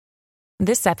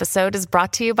This episode is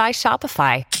brought to you by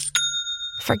Shopify.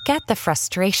 Forget the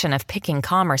frustration of picking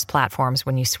commerce platforms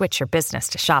when you switch your business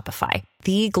to Shopify,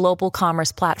 the global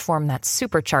commerce platform that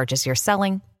supercharges your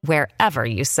selling wherever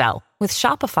you sell. With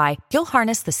Shopify, you'll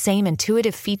harness the same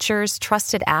intuitive features,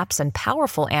 trusted apps, and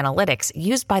powerful analytics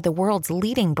used by the world's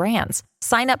leading brands.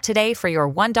 Sign up today for your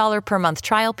 $1 per month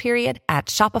trial period at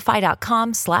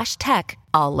shopify.com/tech,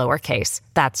 all lowercase.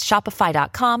 That's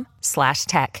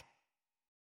shopify.com/tech.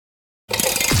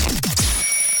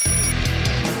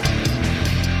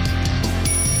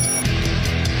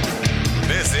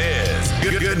 This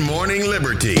is Good Morning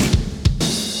Liberty.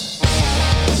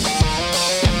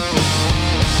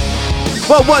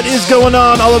 Well, what is going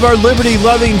on, all of our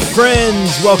liberty-loving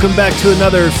friends? Welcome back to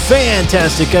another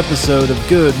fantastic episode of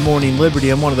Good Morning Liberty.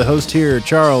 I'm one of the hosts here,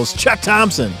 Charles Chuck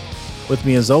Thompson. With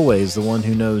me, as always, the one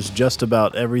who knows just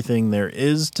about everything there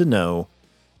is to know,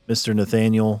 Mr.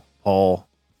 Nathaniel Paul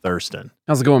Thurston.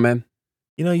 How's it going, man?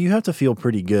 You know, you have to feel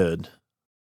pretty good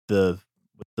with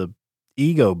the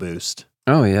ego boost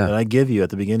Oh, yeah. that I give you at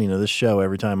the beginning of this show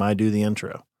every time I do the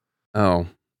intro. Oh,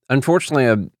 unfortunately,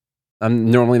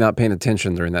 I'm normally not paying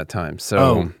attention during that time.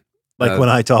 So, when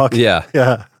I talk? Yeah.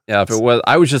 Yeah. Yeah. If it was,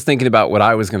 I was just thinking about what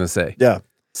I was going to say. Yeah.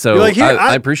 So You're like, "Here,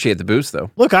 I appreciate the boost, though.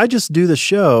 Look, I just do the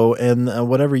show, and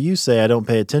whatever you say, I don't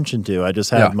pay attention to. I just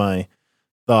have my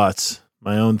thoughts,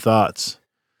 my own thoughts.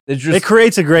 It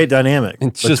creates a great dynamic.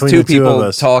 It's just two people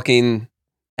talking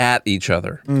at each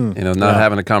other, not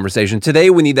having a conversation. Today,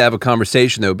 we need to have a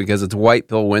conversation, though, because it's White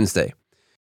Pill Wednesday,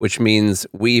 which means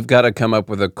we've got to come up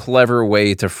with a clever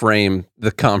way to frame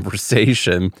the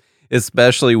conversation,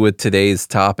 especially with today's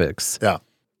topics. Yeah.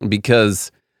 Because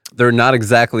they're not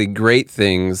exactly great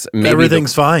things. Maybe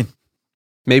everything's fine.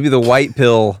 Maybe the white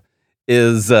pill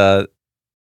is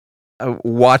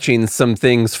watching some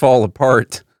things fall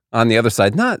apart on the other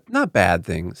side. Not bad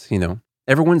things,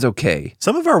 Everyone's okay.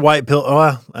 Some of our white pill,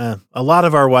 a lot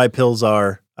of our white pills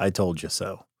are, I told you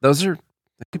so. That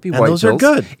could be and white those pills. are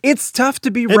good. It's tough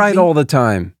to be right all the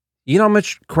time. You know how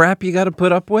much crap you got to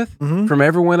put up with from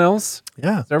everyone else?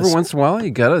 Yeah. So every once in a while, you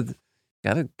gotta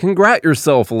congrat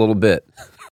yourself a little bit.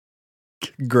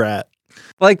 Congrat.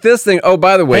 Like this thing. Oh,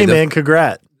 by the way. Hey, man,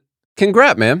 congrat,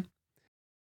 man.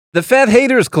 The Fed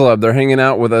Haters Club, they're hanging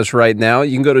out with us right now.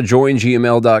 You can go to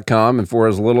joingml.com, and for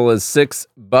as little as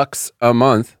 $6 a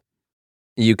month,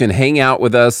 you can hang out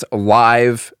with us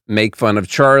live, make fun of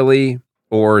Charlie,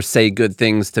 or say good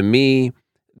things to me.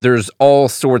 There's all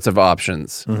sorts of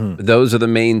options. Those are the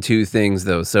main two things,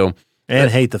 though. And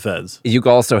hate the feds. You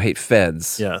can also hate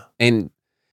feds. Yeah. And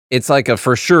it's like a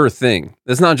for sure thing.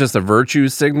 It's not just a virtue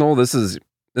signal. This is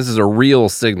a real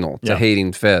signal to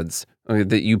hating feds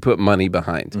that you put money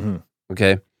behind.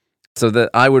 Okay? So that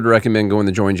I would recommend going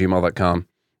to joingml.com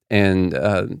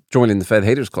and joining the Fed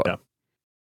Haters Club. Yeah.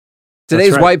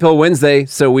 Today's White Pill Wednesday,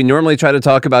 so we normally try to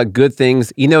talk about good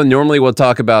things. Normally we'll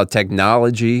talk about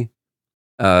technology.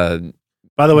 By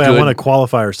the way, I want to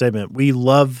qualify our statement. We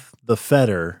love the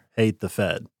Fedder, hate the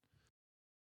Fed.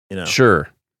 Sure.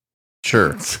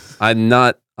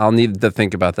 I'll need to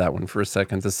think about that one for a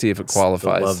second to see if it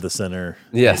qualifies. Love the center.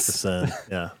 Yes. Hate the Sen.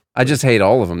 Yeah. I just hate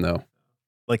all of them, though.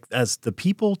 Like, as the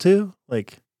people, too?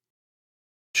 Like.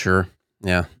 Sure.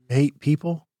 Yeah. Hate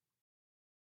people?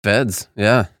 Feds.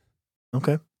 Yeah.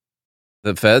 Okay.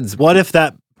 The feds. What if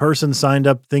that person signed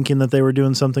up thinking that they were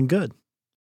doing something good?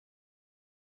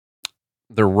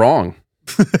 They're wrong.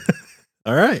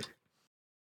 All right.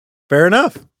 Fair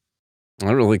enough. I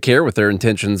don't really care what their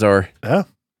intentions are. Yeah.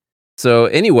 So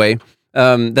anyway,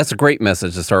 that's a great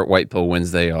message to start White Pill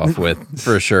Wednesday off with,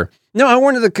 for sure. No, I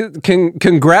wanted to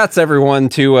congrats everyone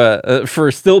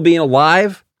for still being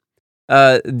alive.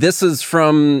 This is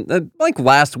from like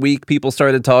last week. People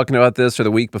started talking about this, or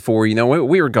the week before.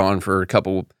 We were gone for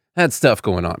had stuff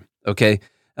going on. Okay,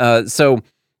 so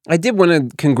I did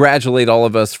want to congratulate all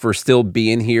of us for still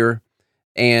being here,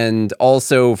 and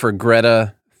also for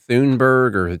Greta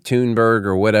Thunberg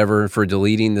or whatever for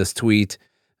deleting this tweet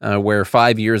where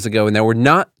 5 years ago.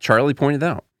 Now Charlie pointed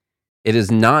out, it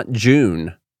is not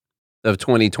June of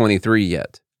 2023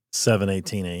 yet.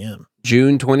 7:18 a.m.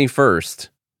 June 21st.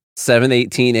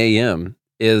 7:18 a.m.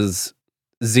 is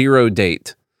 0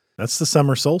 date. That's the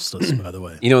summer solstice, by the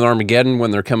way. In Armageddon, when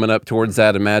they're coming up towards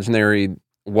that imaginary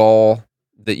wall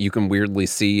that you can weirdly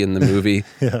see in the movie,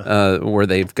 where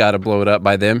they've got to blow it up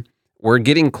by them. We're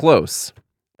getting close.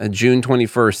 June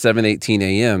 21st, 7:18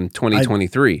 a.m.,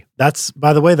 2023.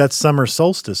 By the way, that's summer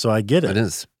solstice, so I get it. It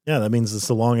is. Yeah, that means it's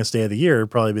the longest day of the year. It'll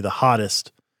probably be the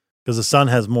hottest because the sun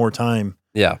has more time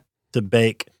to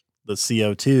bake the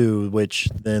CO2, which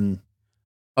then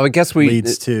Oh, I guess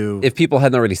leads to... if people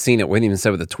hadn't already seen it, we hadn't even said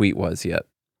what the tweet was yet.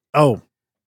 Oh.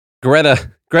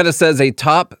 Greta says a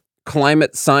top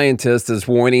climate scientist is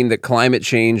warning that climate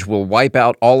change will wipe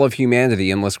out all of humanity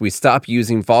unless we stop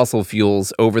using fossil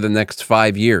fuels over the next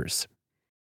 5 years.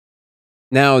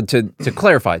 Now, to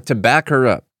clarify, to back her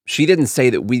up, she didn't say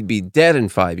that we'd be dead in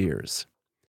 5 years.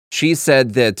 She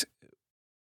said that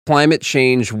climate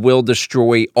change will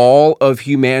destroy all of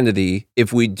humanity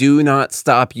if we do not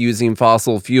stop using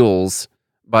fossil fuels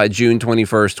by June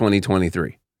 21st,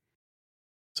 2023.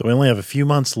 So we only have a few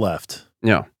months left.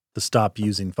 Yeah. To stop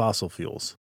using fossil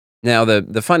fuels. Now,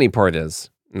 the funny part is,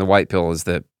 and the white pill, is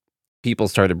that people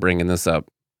started bringing this up.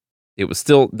 It was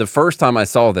still, the first time I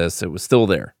saw this, it was still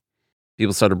there.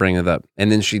 People started bringing it up.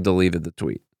 And then she deleted the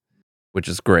tweet, which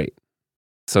is great.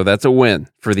 So that's a win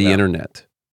for the internet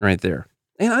right there.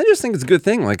 And I just think it's a good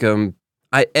thing. Like,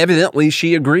 evidently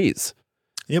she agrees.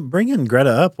 Yeah, bringing Greta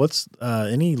up. What's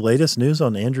any latest news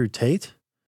on Andrew Tate?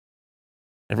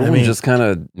 Everyone just kind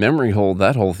of memory hold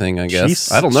that whole thing, I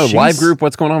guess. I don't know. Live group,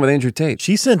 what's going on with Andrew Tate?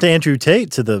 She sent Andrew Tate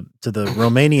to the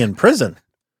Romanian prison.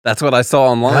 That's what I saw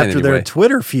online after their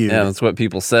Twitter feud. Yeah, that's what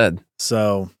people said.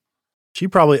 So she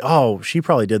probably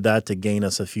did that to gain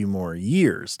us a few more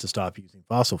years to stop using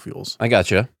fossil fuels. I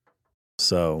gotcha.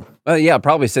 So yeah,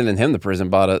 probably sending him to prison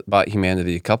bought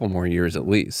humanity a couple more years at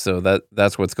least. So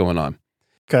that's what's going on.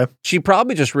 Okay. She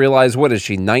probably just realized, what is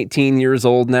she, 19 years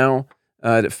old now?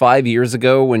 5 years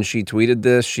ago when she tweeted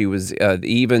this, she was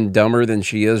even dumber than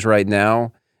she is right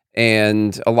now.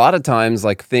 And a lot of times,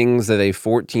 like, things that a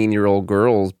 14-year-old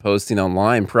girl is posting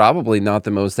online, probably not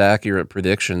the most accurate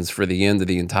predictions for the end of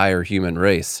the entire human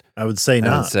race. I would say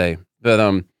not. I would say.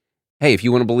 But hey, if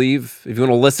you want to believe, if you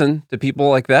want to listen to people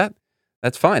like that,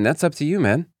 that's fine. That's up to you,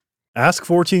 man. Ask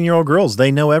 14-year-old girls.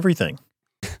 They know everything.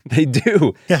 They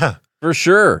do. Yeah. For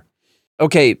sure.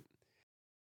 Okay.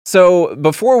 So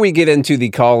before we get into the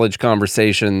college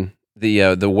conversation,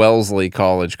 the Wellesley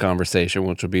College conversation,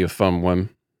 which will be a fun one,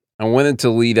 I wanted to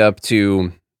lead up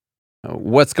to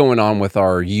what's going on with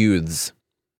our youths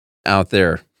out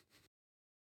there.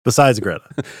 Besides Greta.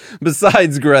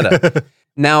 Besides Greta.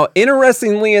 Now,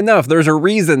 interestingly enough, there's a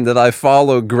reason that I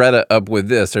followed Greta up with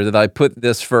this, or that I put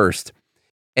this first.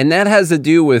 And that has to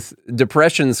do with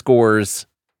depression scores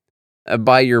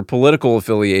by your political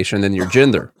affiliation and your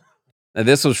gender. Now,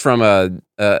 this was from an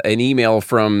email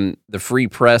from the Free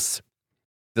Press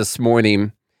this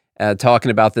morning talking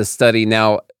about this study.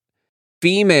 Now,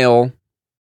 female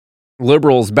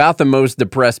liberals, about the most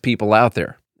depressed people out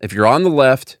there. If you're on the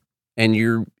left and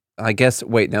you're, I guess,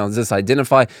 wait, now is this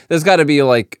identify? There's got to be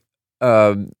like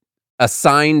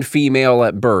assigned female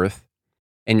at birth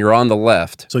and you're on the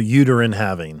left. So uterine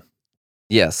having.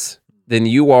 Yes. Then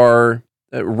you are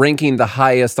ranking the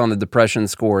highest on the depression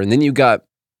score. And then you got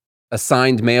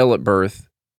assigned male at birth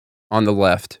on the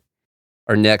left,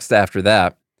 or next after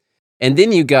that. And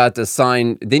then you got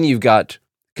you've got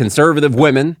conservative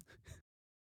women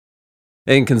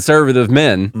and conservative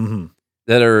men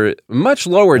that are much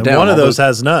lower down. One of those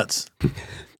has nuts.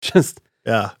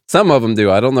 Some of them do.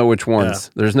 I don't know which ones.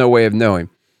 Yeah. There's no way of knowing.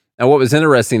 Now, what was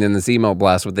interesting in this email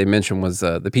blast, what they mentioned was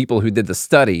the people who did the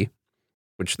study,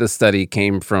 which this study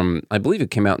came from, I believe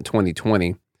it came out in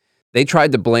 2020. They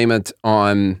tried to blame it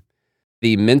on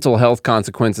the mental health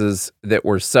consequences that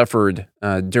were suffered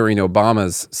during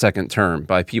Obama's second term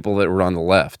by people that were on the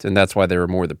left. And that's why they were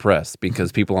more depressed,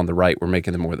 because people on the right were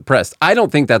making them more depressed. I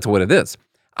don't think that's what it is.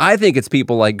 I think it's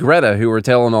people like Greta who are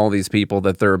telling all these people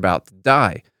that they're about to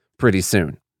die pretty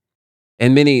soon.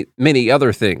 And many, many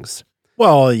other things.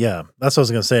 Well, yeah, that's what I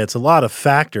was going to say. It's a lot of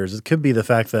factors. It could be the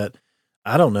fact that,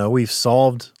 I don't know, we've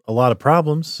solved a lot of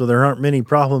problems, so there aren't many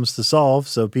problems to solve,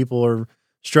 so people are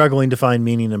struggling to find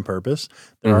meaning and purpose.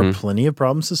 There are plenty of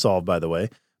problems to solve, by the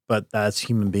way, but as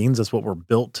human beings, that's what we're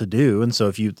built to do. And so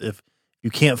if you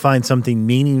can't find something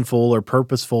meaningful or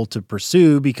purposeful to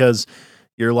pursue because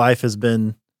your life has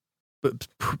been,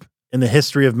 in the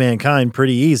history of mankind,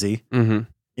 pretty easy,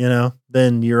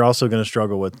 then you're also going to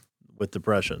struggle with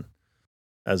depression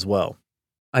as well.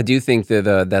 I do think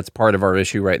that that's part of our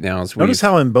issue right now. Notice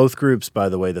how in both groups, by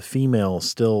the way, the female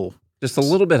still just a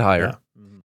little bit higher. Yeah.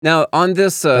 Now, on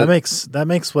this... that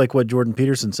makes like what Jordan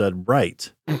Peterson said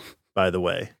right, by the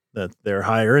way, that they're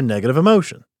higher in negative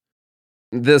emotion.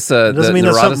 This it doesn't mean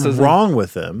there's something wrong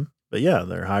with them, but yeah,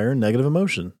 they're higher in negative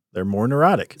emotion. They're more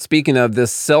neurotic. Speaking of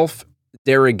this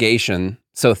self-derogation,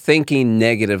 so thinking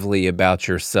negatively about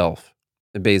yourself,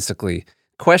 basically,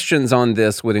 questions on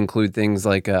this would include things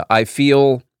like, I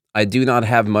feel I do not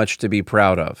have much to be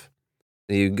proud of.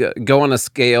 You go on a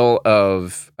scale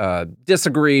of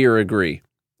disagree or agree.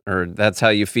 Or that's how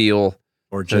you feel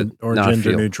or to or not gender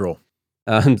feel. neutral.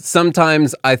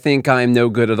 Sometimes I think I'm no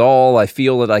good at all. I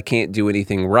feel that I can't do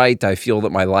anything right. I feel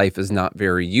that my life is not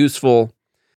very useful.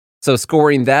 So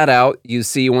scoring that out, you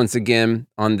see once again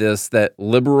on this that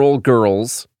liberal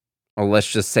girls, or let's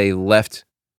just say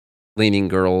left-leaning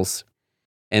girls,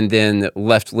 and then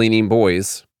left-leaning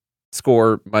boys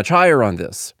score much higher on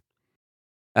this.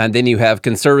 And then you have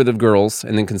conservative girls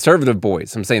and then conservative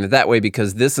boys. I'm saying it that way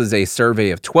because this is a survey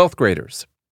of 12th graders.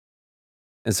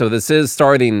 And so this is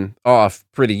starting off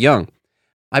pretty young.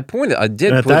 At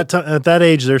that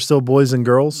age, they're still boys and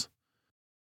girls.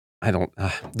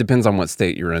 Depends on what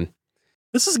state you're in.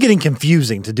 This is getting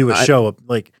confusing to do a show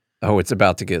like. Oh, it's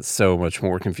about to get so much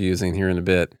more confusing here in a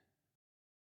bit.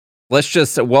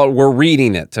 We're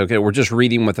reading it. Okay. We're just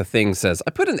reading what the thing says.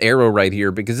 I put an arrow right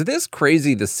here because it is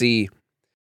crazy to see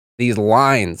these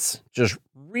lines just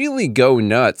really go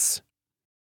nuts.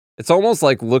 It's almost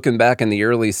like looking back in the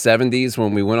early 70s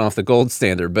when we went off the gold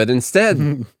standard, but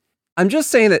instead, I'm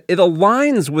just saying that it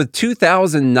aligns with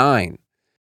 2009.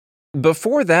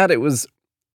 Before that, it was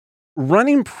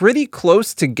running pretty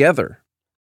close together.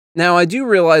 Now, I do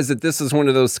realize that this is one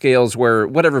of those scales where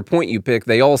whatever point you pick,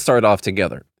 they all start off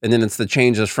together, and then it's the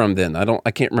changes from then. I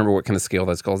can't remember what kind of scale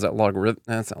that's called. Is that logarithm?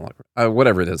 That's not logarithm.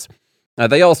 Whatever it is.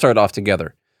 They all start off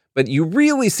together, but you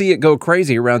really see it go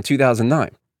crazy around 2009.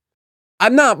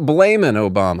 I'm not blaming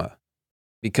Obama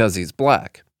because he's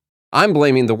black. I'm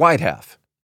blaming the white half.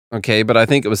 Okay, but I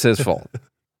think it was his fault.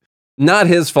 Not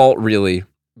his fault, really,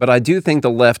 but I do think the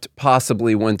left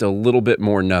possibly went a little bit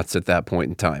more nuts at that point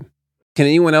in time.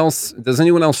 Does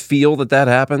anyone else feel that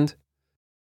happened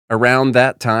around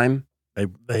that time?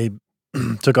 They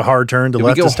took a hard turn to leftist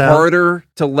town? Did we go harder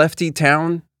to lefty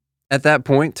town at that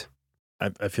point?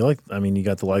 I feel like, you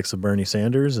got the likes of Bernie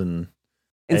Sanders and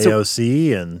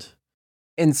AOC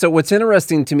And so what's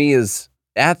interesting to me is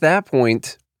at that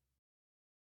point,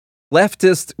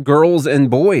 leftist girls and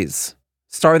boys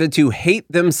started to hate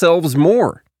themselves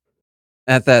more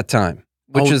at that time,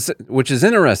 which is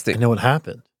interesting. I know what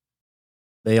happened.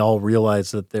 They all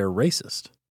realized that they're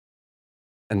racist.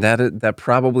 And that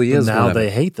probably is. Now they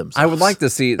hate themselves. I would like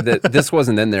to see that this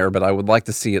wasn't in there, but I would like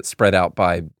to see it spread out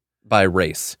by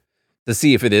race to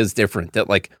see if it is different, that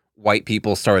like white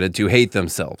people started to hate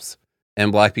themselves. And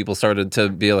black people started to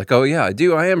be like, oh yeah,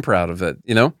 I am proud of it,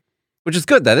 which is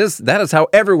good. That is how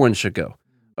everyone should go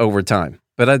over time.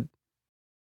 But I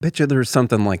bet you there's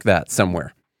something like that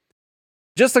somewhere.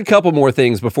 Just a couple more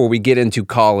things before we get into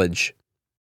college.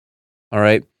 All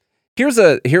right. Here's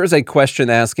a question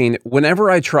asking,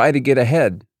 whenever I try to get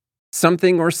ahead,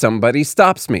 something or somebody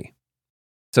stops me.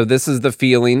 So this is the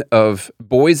feeling of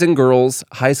boys and girls,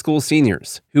 high school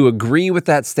seniors who agree with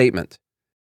that statement.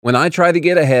 When I try to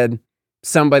get ahead,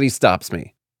 somebody stops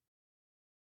me.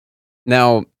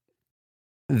 Now,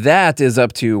 that is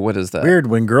up to, what is that? Weird,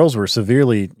 when girls were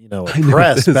severely,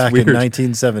 oppressed back in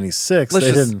 1976.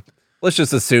 Let's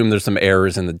just assume there's some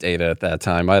errors in the data at that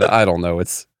time. I don't know.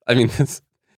 It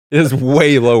is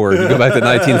way lower to go back to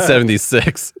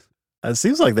 1976. It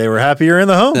seems like they were happier in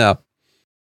the home. Yeah.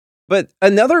 But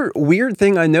another weird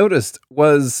thing I noticed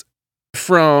was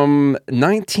from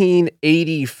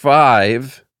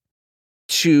 1985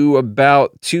 to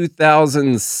about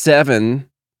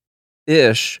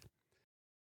 2007-ish,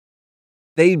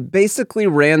 they basically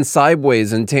ran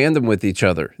sideways in tandem with each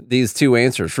other, these two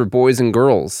answers for boys and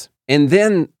girls. And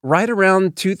then right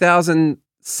around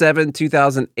 2007,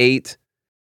 2008,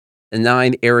 and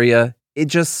 9 area, it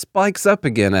just spikes up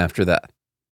again after that.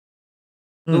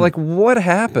 Like, what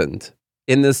happened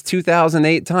in this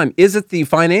 2008 time? Is it the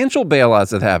financial bailouts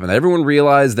that happened? Everyone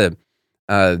realized that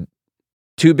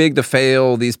too big to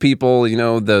fail, these people,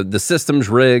 the system's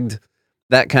rigged,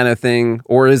 that kind of thing?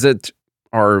 Or is it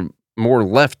our more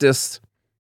leftist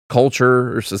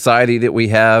culture or society that we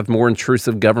have, more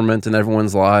intrusive government in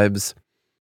everyone's lives?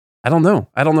 I don't know.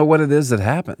 I don't know what it is that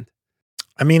happened.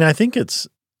 I think it's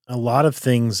a lot of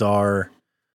things are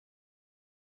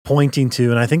pointing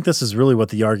to, and I think this is really what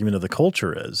the argument of the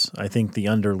culture is. I think the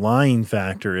underlying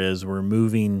factor is we're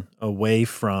moving away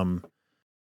from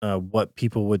what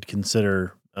people would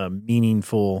consider a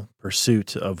meaningful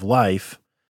pursuit of life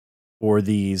for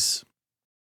these,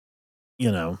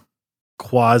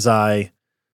 quasi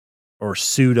or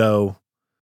pseudo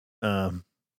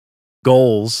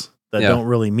goals that don't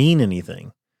really mean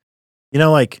anything.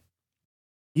 Like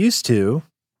used to,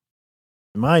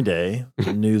 in my day,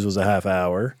 the news was a half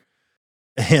hour,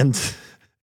 and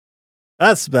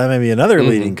that may be another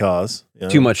leading cause.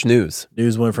 Too much news.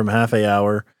 News went from half an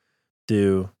hour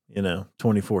to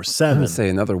 24/7. I'm going to say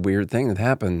another weird thing that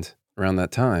happened around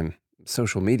that time: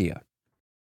 social media.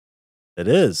 It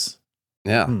is.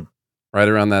 Yeah, right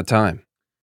around that time.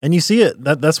 And you see it.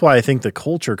 That's why I think the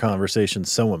culture conversation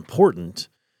is so important.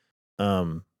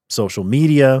 Social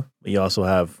media. You also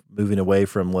have moving away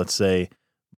from, let's say,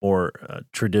 more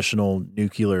traditional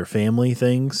nuclear family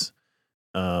things.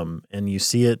 And you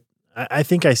see it. I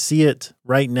think I see it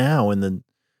right now in the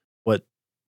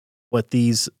what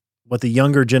the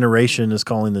younger generation is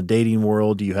calling the dating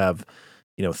world. You have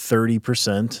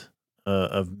 30%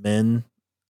 of men.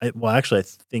 Actually, I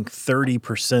think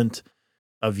 30%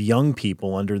 of young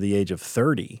people under the age of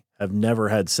 30 have never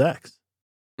had sex.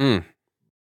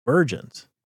 Virgins.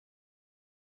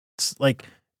 It's like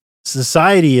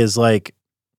society is like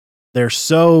they're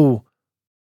so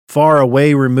far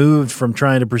away removed from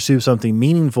trying to pursue something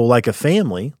meaningful like a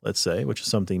family, let's say, which is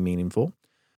something meaningful,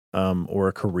 or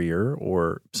a career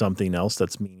or something else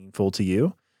that's meaningful to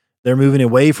you. They're moving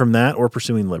away from that or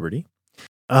pursuing liberty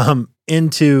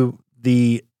into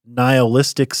the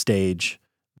nihilistic stage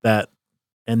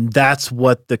and that's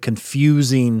what the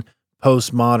confusing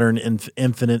postmodern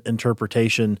infinite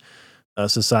interpretation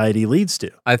society leads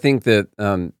to. I think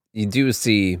that you do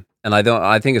see, and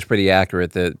I think it's pretty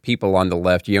accurate that people on the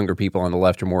left, younger people on the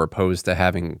left, are more opposed to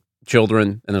having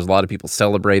children, and there's a lot of people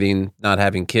celebrating not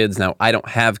having kids. Now, I don't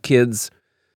have kids,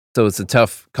 so it's a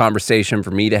tough conversation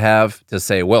for me to have to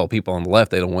say, well, people on the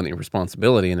left, they don't want any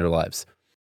responsibility in their lives.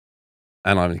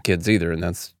 I don't have any kids either, and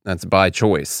that's by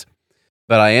choice.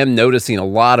 But I am noticing a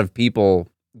lot of people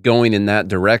going in that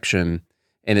direction,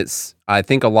 and I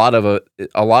think a lot of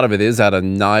it is out of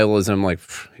nihilism. Like,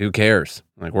 who cares?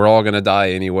 Like, we're all going to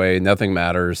die anyway. Nothing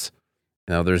matters.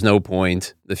 There's no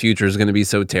point. The future is going to be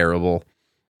so terrible.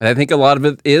 And I think a lot of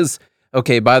it is,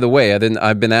 okay, by the way,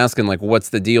 I've been asking, like, what's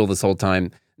the deal this whole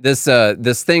time? This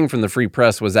thing from the Free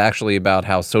Press was actually about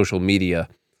how social media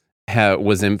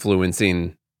was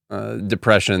influencing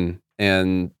depression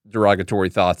and derogatory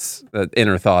thoughts,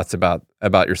 inner thoughts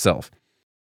about yourself.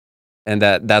 And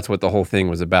that's what the whole thing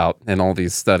was about, and all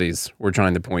these studies were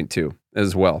trying to point to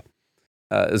as well,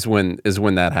 is when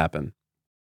that happened.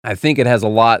 I think it has a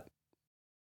lot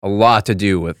to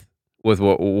do with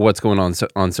what's going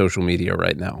on social media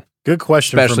right now. Good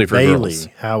question, especially from for Bailey. girls.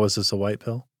 How is this a white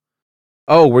pill?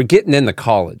 Oh, we're getting into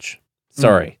college.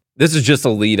 Sorry, this is just a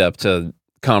lead up to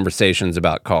conversations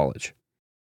about college.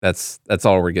 That's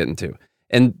all we're getting to.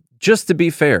 And just to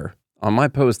be fair, on my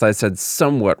post I said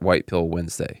somewhat white pill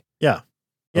Wednesday. Yeah,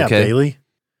 okay? Bailey.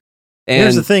 And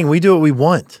here's the thing: we do what we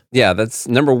want. Yeah, that's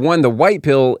number one. The white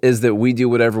pill is that we do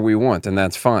whatever we want, and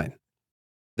that's fine.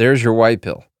 There's your white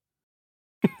pill.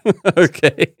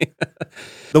 Okay.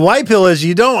 The white pill is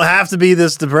you don't have to be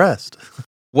this depressed.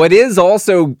 What is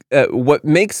also what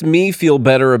makes me feel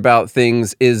better about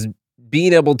things is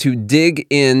being able to dig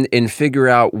in and figure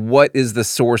out what is the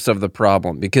source of the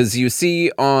problem. Because you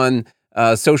see on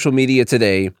social media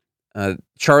today,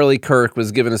 Charlie Kirk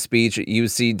was giving a speech at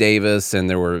UC Davis, and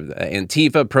there were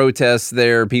Antifa protests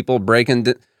there, people breaking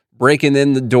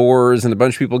in the doors, and a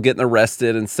bunch of people getting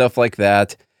arrested and stuff like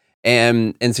that.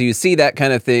 And so you see that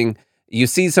kind of thing. You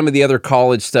see some of the other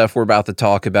college stuff we're about to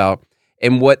talk about.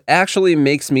 And what actually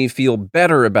makes me feel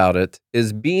better about it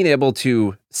is being able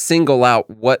to single out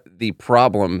what the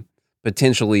problem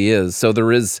potentially is. So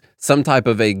there is some type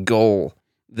of a goal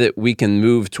that we can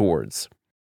move towards.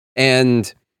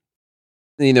 And,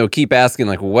 keep asking,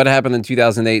 like, what happened in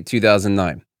 2008,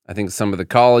 2009? I think some of the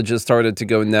colleges started to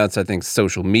go nuts. I think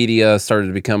social media started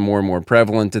to become more and more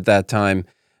prevalent at that time.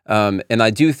 And I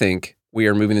do think we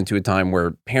are moving into a time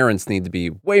where parents need to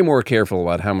be way more careful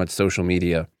about how much social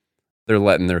media they're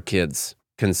letting their kids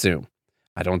consume.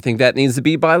 I don't think that needs to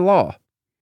be by law.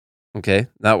 Okay,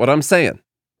 not what I'm saying.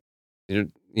 If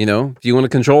you want to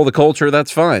control the culture,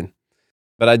 that's fine.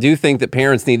 But I do think that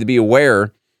parents need to be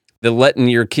aware that letting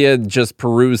your kid just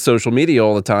peruse social media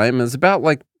all the time is about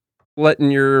like letting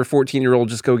your 14-year-old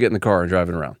just go get in the car and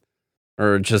driving around,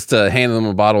 or just handing them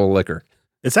a bottle of liquor.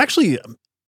 It's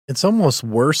almost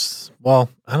worse. Well,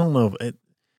 I don't know.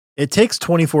 It takes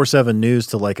 24/7 news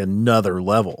to like another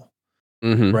level.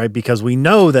 Mm-hmm. Right? Because we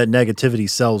know that negativity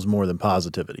sells more than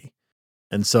positivity.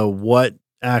 And so what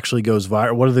actually goes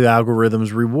viral? What do the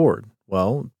algorithms reward?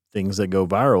 Well, things that go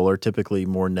viral are typically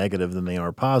more negative than they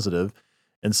are positive.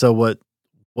 And so what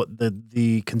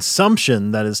the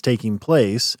consumption that is taking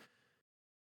place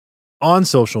on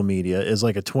social media is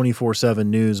like a 24/7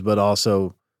 news, but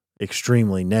also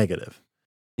extremely negative.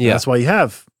 Yeah. And that's why you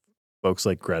have folks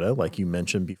like Greta, like you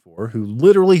mentioned before, who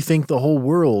literally think the whole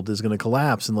world is going to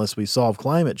collapse unless we solve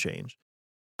climate change.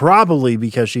 Probably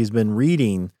because she's been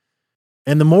reading,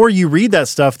 and the more you read that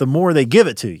stuff, the more they give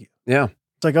it to you. Yeah.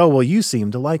 It's like, oh, well, you seem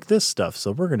to like this stuff,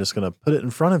 so we're just going to put it in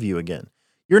front of you again.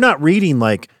 You're not reading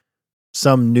like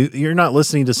you're not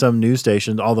listening to some news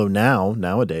station, although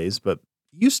nowadays, but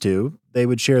used to, they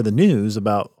would share the news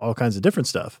about all kinds of different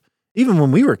stuff. Even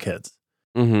when we were kids,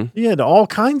 you had all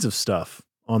kinds of stuff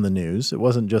on the news. It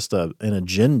wasn't just an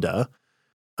agenda.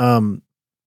 But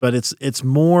it's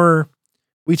more,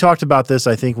 we talked about this,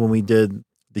 I think, when we did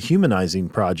the humanizing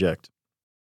project.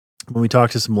 When we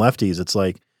talked to some lefties, it's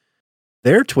like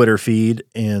their Twitter feed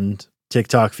and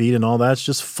TikTok feed and all that's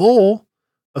just full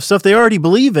of stuff they already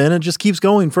believe in. It just keeps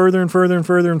going further and further and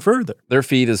further and further. Their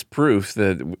feed is proof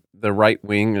that the right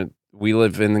wing we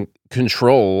live in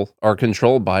are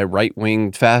controlled by right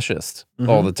wing fascists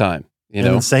all the time. You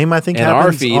know, the same, I think, and happens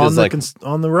our feed on is the like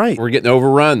on the right. We're getting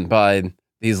overrun by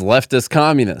these leftist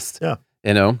communists. Yeah,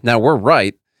 you know. Now we're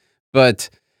right, but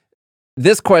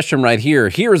this question right here,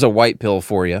 here's a white pill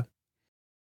for you.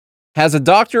 Has a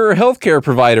doctor or healthcare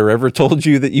provider ever told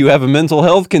you that you have a mental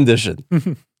health condition?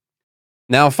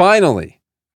 Now, finally,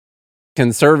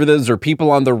 conservatives or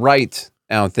people on the right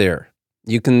out there,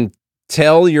 you can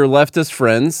tell your leftist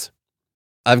friends,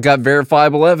 I've got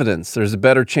verifiable evidence. There's a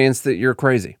better chance that you're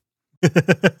crazy.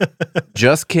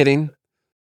 Just kidding.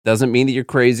 Doesn't mean that you're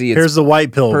crazy. Here's the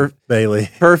white pill, Bailey.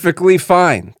 Perfectly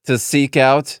fine to seek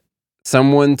out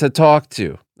someone to talk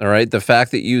to. All right. The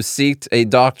fact that you seeked a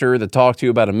doctor to talk to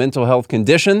you about a mental health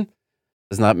condition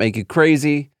does not make you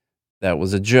crazy. That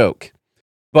was a joke.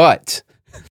 But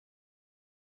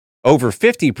over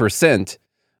 50%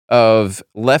 of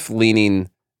left-leaning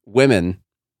women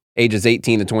ages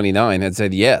 18 to 29 had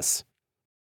said yes.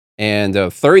 And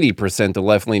 30% of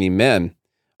left-leaning men.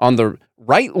 On the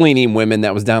right-leaning women,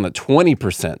 that was down to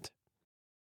 20%.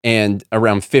 And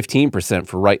around 15%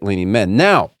 for right-leaning men.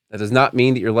 Now, that does not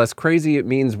mean that you're less crazy. It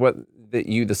means that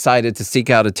you decided to seek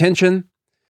out attention.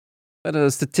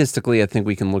 But statistically, I think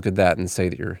we can look at that and say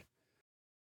that you're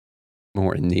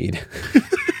more in need.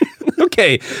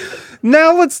 Okay,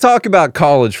 now let's talk about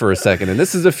college for a second. And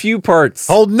this is a few parts.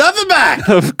 Hold nothing back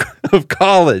of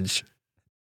college.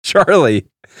 Charlie,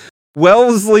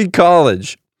 Wellesley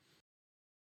College.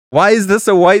 Why is this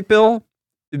a white bill?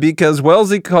 Because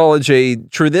Wellesley College, a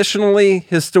traditionally,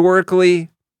 historically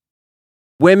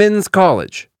women's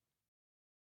college,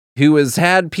 who has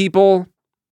had people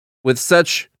with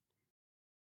such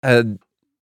a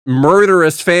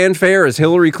murderous fanfare as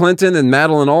Hillary Clinton and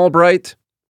Madeleine Albright,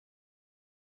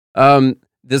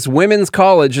 this women's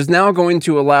college is now going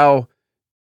to allow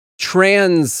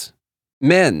trans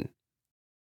men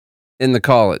in the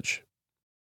college.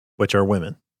 Which are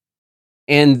women.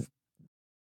 And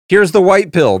here's the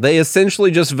white pill. They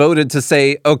essentially just voted to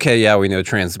say, okay, yeah, we know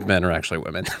trans men are actually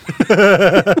women.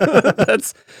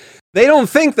 They don't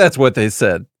think that's what they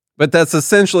said, but that's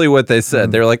essentially what they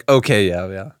said. They're like, okay,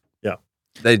 yeah.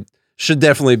 They should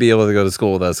definitely be able to go to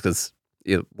school with us because,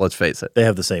 let's face it. They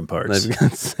have the same parts.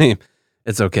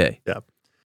 It's okay. Yeah.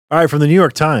 All right, from the New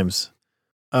York Times.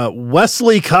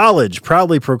 Wesley College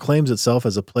proudly proclaims itself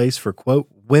as a place for, quote,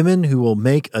 women who will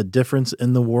make a difference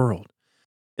in the world.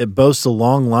 It boasts a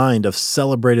long line of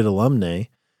celebrated alumni,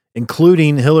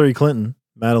 including Hillary Clinton,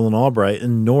 Madeleine Albright,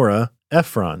 and Nora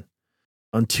Ephron.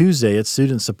 On Tuesday, its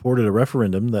students supported a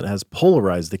referendum that has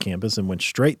polarized the campus and went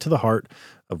straight to the heart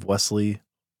of Wellesley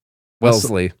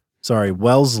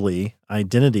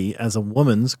identity as a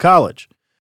woman's college.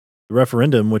 The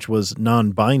referendum, which was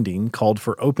non-binding, called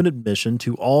for open admission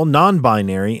to all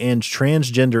non-binary and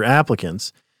transgender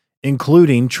applicants,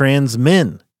 including trans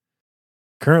men.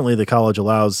 Currently, the college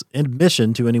allows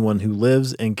admission to anyone who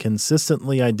lives and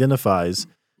consistently identifies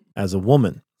as a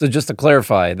woman. So just to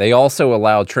clarify, they also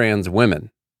allow trans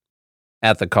women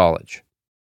at the college.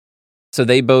 So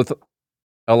they both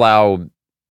allow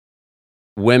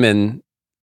men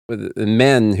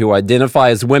who identify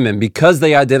as women because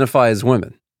they identify as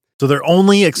women. So they're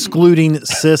only excluding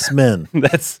cis men.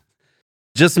 That's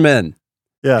just men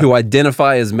who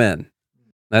identify as men.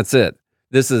 That's it.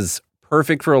 This is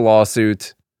perfect for a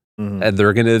lawsuit. And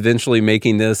they're going to eventually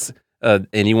making this,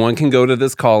 anyone can go to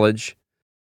this college.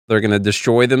 They're going to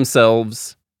destroy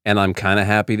themselves. And I'm kind of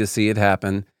happy to see it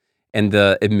happen. And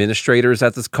the administrators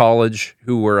at this college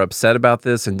who were upset about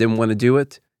this and didn't want to do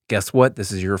it, guess what?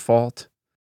 This is your fault.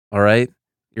 All right?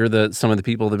 You're some of the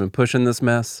people that have been pushing this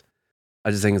mess.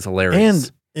 I just think it's hilarious.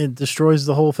 And it destroys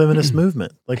the whole feminist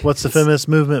movement. Like, what's the feminist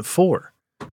movement for?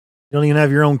 You don't even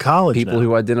have your own college People now.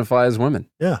 who identify as women.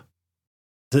 Yeah.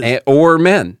 Or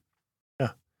men.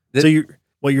 Yeah. So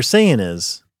what you're saying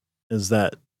is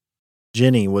that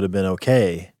Jenny would have been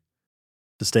okay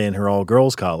to stay in her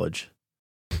all-girls college.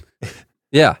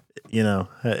 Yeah.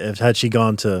 Had she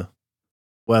gone to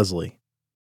Wellesley.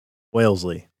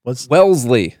 Wellesley.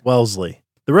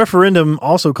 The referendum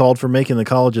also called for making the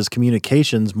college's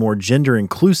communications more gender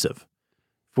inclusive.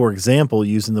 For example,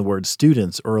 using the word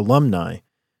students or alumni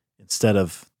instead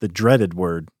of the dreaded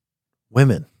word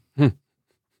women.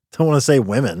 Don't want to say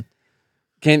women.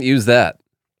 Can't use that.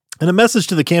 In a message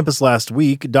to the campus last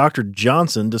week, Dr.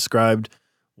 Johnson described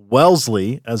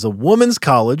Wellesley as a woman's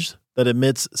college that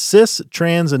admits cis,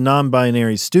 trans, and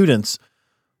non-binary students,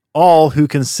 all who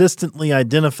consistently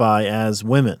identify as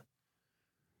women.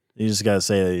 You just got to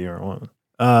say that you're a woman.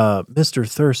 Mr.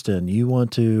 Thurston, you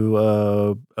want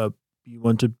to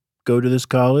go to this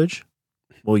college?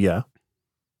 Well, yeah,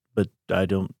 but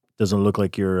doesn't look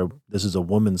like this is a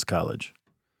woman's college.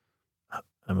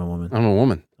 I'm a woman. I'm a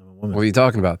woman. What are you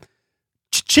talking about?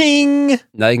 Cha-ching!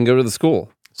 Now you can go to the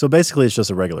school. So basically, it's just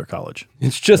a regular college.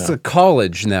 It's just a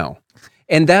college now.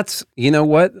 And that's, you know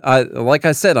what? Like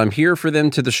I said, I'm here for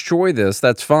them to destroy this.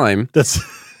 That's fine. That's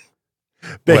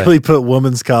Bailey put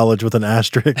women's college with an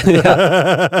asterisk.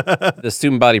 Yeah. The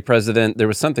student body president, there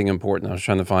was something important I was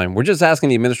trying to find. We're just asking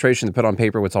the administration to put on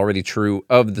paper what's already true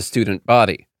of the student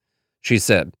body. She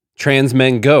said, trans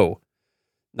men go,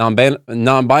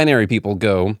 non-binary people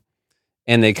go,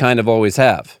 and they kind of always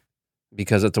have,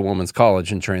 because it's a woman's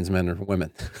college and trans men are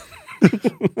women.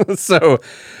 So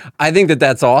I think that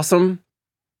that's awesome.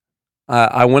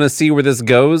 I want to see where this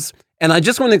goes. And I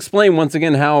just want to explain once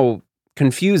again how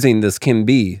confusing this can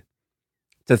be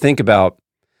to think about.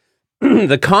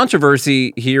 The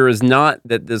controversy here is not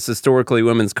that this historically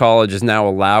women's college is now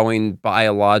allowing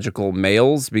biological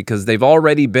males, because they've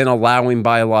already been allowing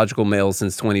biological males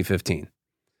since 2015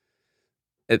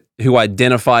 who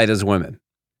identified as women.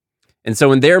 And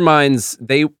so in their minds,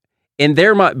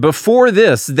 before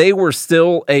this, they were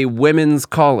still a women's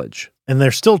college. And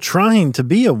they're still trying to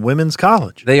be a women's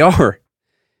college. They are.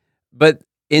 But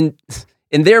in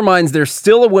their minds, they're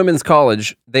still a women's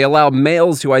college. They allow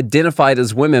males who identified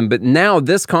as women. But now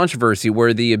this controversy,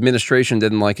 where the administration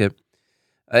didn't like it,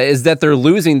 is that they're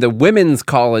losing the women's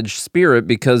college spirit,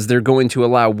 because they're going to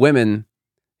allow women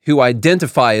who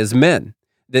identify as men,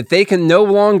 that they can no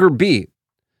longer be.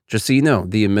 Just so you know,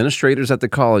 the administrators at the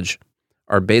college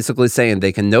are basically saying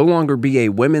they can no longer be a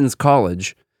women's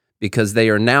college, because they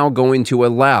are now going to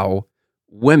allow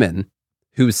women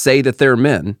who say that they're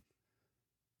men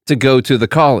to go to the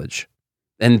college.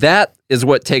 And that is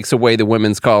what takes away the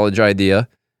women's college idea,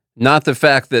 not the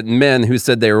fact that men who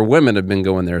said they were women have been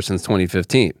going there since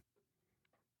 2015.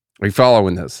 Are you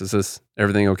following this? Is this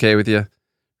everything okay with you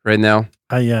right now?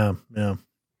 Yeah.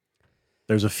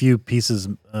 There's a few pieces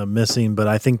missing, but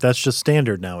I think that's just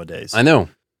standard nowadays. I know.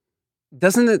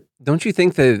 Don't you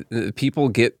think that people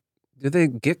do they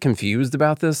get confused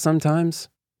about this sometimes?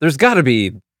 There's got to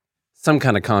be some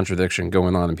kind of contradiction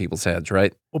going on in people's heads,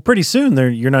 right? Well, pretty soon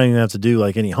you're not even going to have to do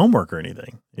like any homework or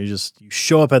anything. You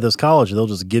show up at this college, they'll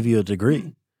just give you a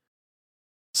degree.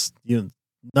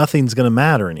 Nothing's going to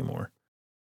matter anymore.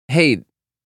 Hey,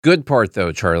 good part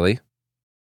though, Charlie.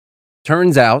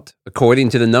 Turns out, according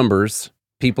to the numbers,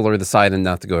 people are deciding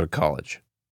not to go to college.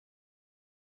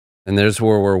 And there's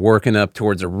where we're working up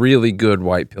towards a really good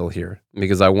white pill here,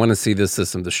 because I want to see this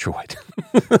system destroyed.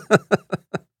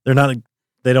 They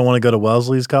don't want to go to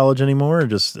Wellesley's college anymore, or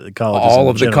just colleges? All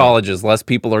of the colleges, less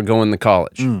people are going to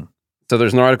college. Mm. So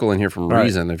there's an article in here from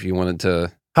Reason if you wanted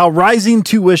to. How rising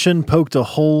tuition poked a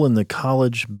hole in the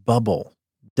college bubble.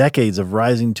 Decades of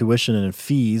rising tuition and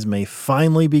fees may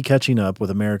finally be catching up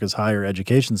with America's higher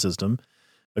education system.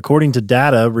 According to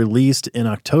data released in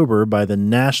October by the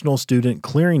National Student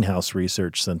Clearinghouse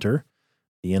Research Center,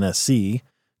 the NSC,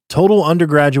 total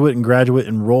undergraduate and graduate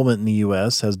enrollment in the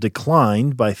U.S. has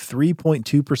declined by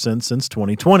 3.2% since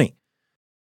 2020.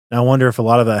 Now, I wonder if a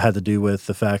lot of that had to do with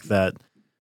the fact that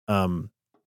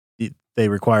they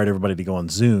required everybody to go on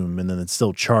Zoom, and then it'd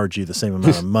still charge you the same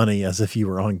amount of money as if you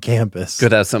were on campus.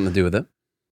 Could have something to do with it.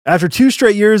 After 2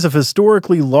 straight years of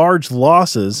historically large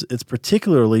losses, it's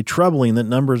particularly troubling that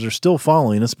numbers are still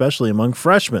falling, especially among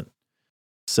freshmen,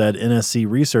 said NSC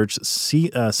Research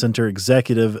Center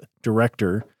Executive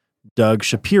Director Doug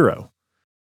Shapiro.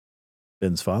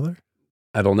 Ben's father?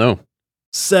 I don't know.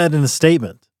 Said in a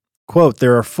statement, quote,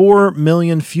 "There are 4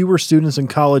 million fewer students in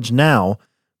college now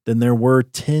than there were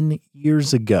 10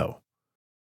 years ago."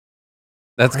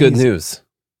 That's Crazy. Good news.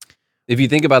 If you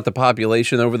think about the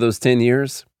population over those 10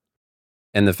 years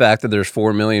and the fact that there's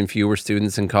 4 million fewer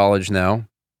students in college now,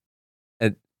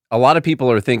 a lot of people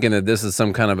are thinking that this is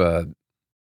some kind of a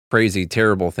crazy,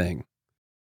 terrible thing.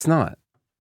 It's not.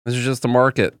 This is just a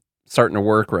market starting to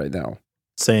work right now.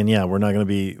 Saying, yeah, we're not going to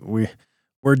be,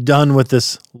 we're done with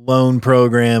this loan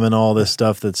program and all this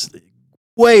stuff that's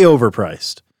way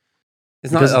overpriced.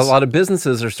 It's not. A lot of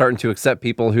businesses are starting to accept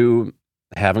people who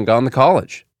haven't gone to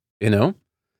college. You know,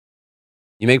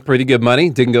 you make pretty good money,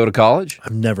 didn't go to college.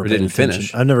 I've never paid didn't attention.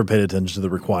 finish. I've never paid attention to the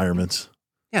requirements.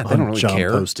 Yeah, they don't really job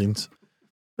care. postings.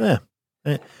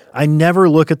 I never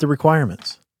look at the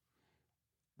requirements.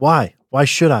 Why? Why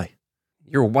should I?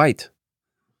 You're white.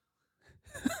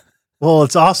 Well,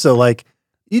 it's also like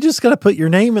you just got to put your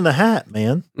name in the hat,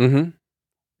 man. Mm-hmm.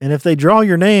 And if they draw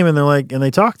your name and they're like, and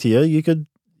they talk to you, you could,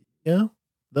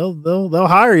 they'll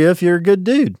hire you if you're a good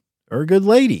dude or a good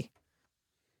lady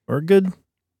or a good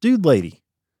dude lady.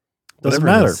 Doesn't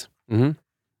matter. Mm-hmm.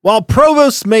 While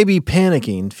provosts may be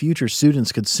panicking, future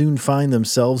students could soon find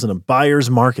themselves in a buyer's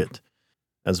market.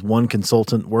 As one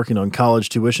consultant working on college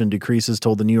tuition decreases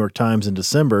told the New York Times in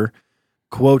December,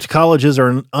 quote, colleges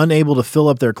are unable to fill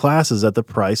up their classes at the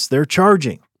price they're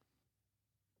charging.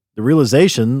 The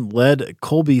realization led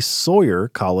Colby Sawyer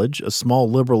College, a small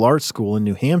liberal arts school in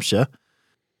New Hampshire,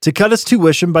 to cut its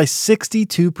tuition by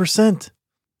 62%.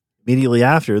 Immediately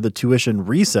after the tuition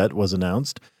reset was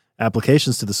announced,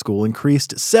 applications to the school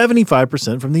increased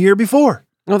 75% from the year before.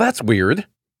 Oh, that's weird.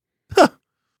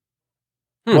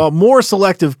 While more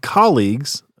selective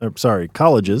colleges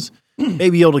may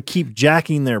be able to keep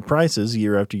jacking their prices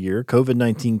year after year,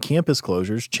 COVID-19 campus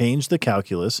closures changed the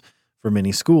calculus for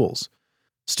many schools.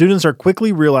 Students are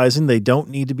quickly realizing they don't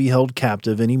need to be held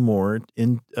captive anymore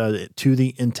to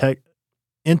the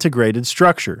integrated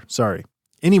structure. If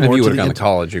you would have gone to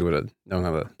college, you would have known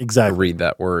how to read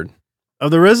that word. Of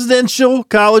the residential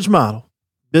college model,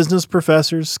 business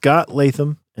professors Scott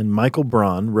Latham and Michael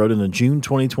Braun wrote in a June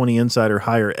 2020 Insider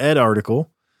Higher Ed article.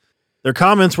 Their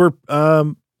comments were...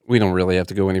 we don't really have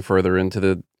to go any further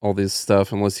into all this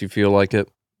stuff unless you feel like it.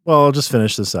 Well, I'll just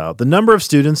finish this out. The number of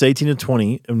students 18 to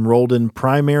 20 enrolled in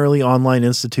primarily online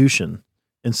institutions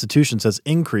has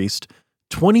increased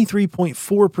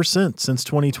 23.4% since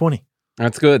 2020.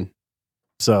 That's good.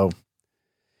 So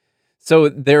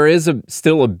there is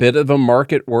still a bit of a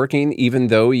market working, even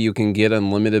though you can get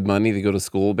unlimited money to go to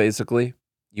school, basically.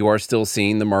 You are still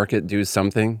seeing the market do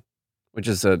something, which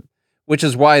is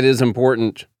why it is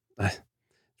important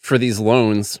for these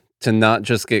loans to not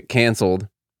just get canceled,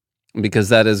 because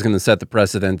that is going to set the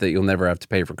precedent that you'll never have to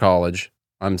pay for college.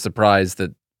 I'm surprised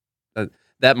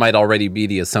that might already be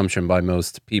the assumption by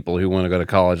most people who want to go to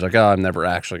college. Like, I'm never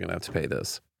actually going to have to pay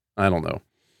this. I don't know.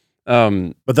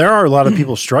 But there are a lot of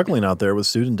people struggling out there with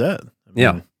student debt.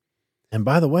 Yeah. And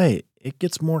by the way, it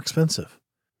gets more expensive.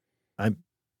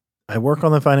 I work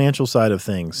on the financial side of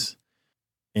things,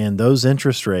 and those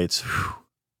interest rates,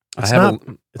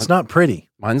 it's not pretty.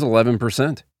 Mine's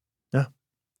 11%. Yeah.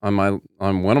 On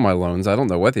one of my loans. I don't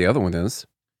know what the other one is.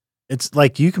 It's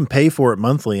like you can pay for it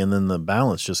monthly, and then the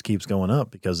balance just keeps going up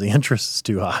because the interest is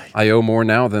too high. I owe more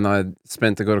now than I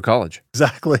spent to go to college.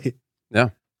 Exactly. Yeah.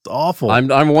 It's awful.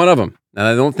 I'm one of them, and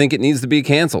I don't think it needs to be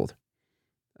canceled.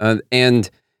 And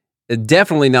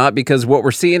definitely not, because what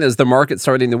we're seeing is the market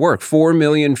starting to work. 4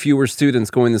 million fewer students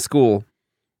going to school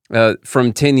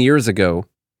from 10 years ago.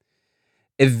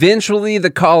 Eventually,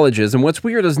 the colleges, and what's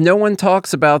weird is no one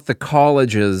talks about the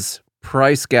colleges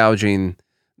price gouging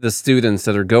the students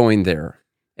that are going there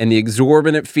and the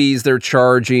exorbitant fees they're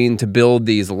charging to build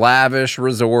these lavish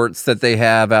resorts that they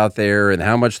have out there and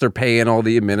how much they're paying all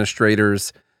the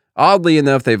administrators. Oddly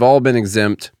enough, they've all been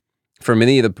exempt from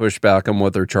any of the pushback on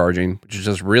what they're charging, which is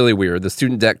just really weird. The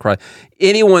student debt crisis.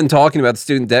 Anyone talking about the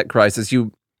student debt crisis,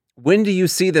 when do you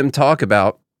see them talk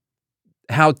about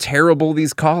how terrible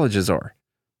these colleges are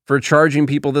for charging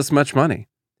people this much money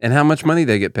and how much money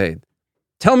they get paid?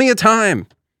 Tell me a time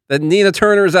that Nina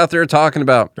Turner's out there talking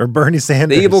about, or Bernie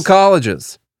Sanders, the evil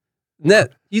colleges. You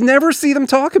never see them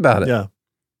talk about it. Yeah.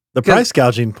 The price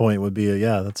gouging point would be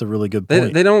that's a really good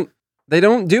point. They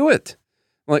don't do it.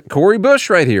 Like Cori Bush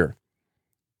right here.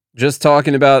 Just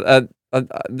talking about,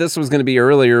 this was going to be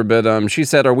earlier, but she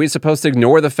said, are we supposed to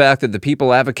ignore the fact that the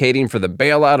people advocating for the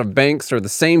bailout of banks are the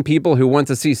same people who want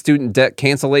to see student debt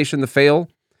cancellation to fail?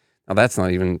 Now, that's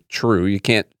not even true.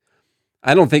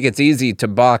 I don't think it's easy to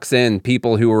box in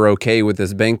people who are okay with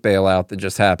this bank bailout that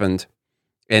just happened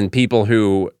and people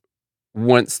who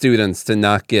want students to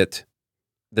not get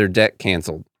their debt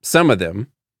canceled. Some of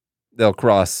them, they'll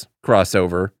cross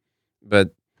over,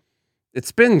 but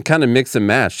it's been kind of mix and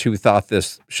match who thought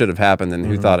this should have happened and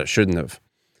who thought it shouldn't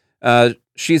have.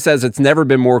 She says it's never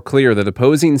been more clear that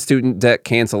opposing student debt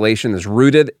cancellation is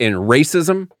rooted in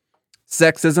racism,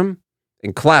 sexism,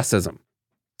 and classism.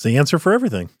 It's the answer for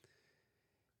everything.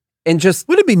 And just,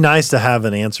 would it be nice to have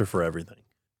an answer for everything?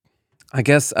 I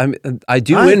guess I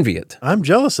do envy it. I'm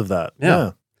jealous of that.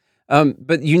 Yeah.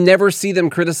 But you never see them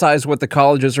criticize what the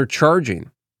colleges are charging.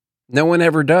 No one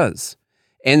ever does.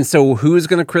 And so who's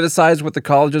going to criticize what the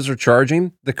colleges are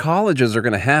charging? The colleges are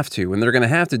going to have to, and they're going to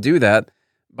have to do that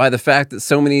by the fact that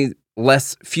so many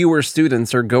fewer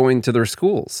students are going to their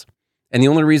schools. And the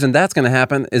only reason that's going to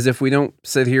happen is if we don't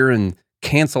sit here and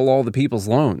cancel all the people's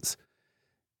loans.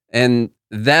 And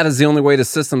that is the only way the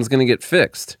system's going to get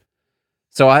fixed.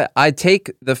 So I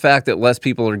take the fact that less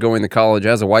people are going to college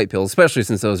as a white pill, especially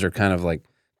since those are kind of like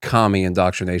commie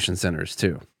indoctrination centers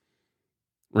too.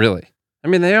 Really. I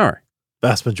mean, they are.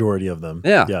 Vast majority of them.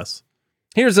 Yeah. Yes.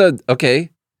 Here's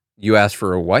you asked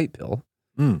for a white pill.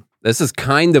 This is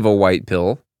kind of a white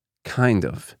pill. Kind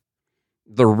of.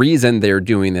 The reason they're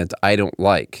doing it, I don't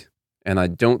like. And I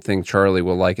don't think Charlie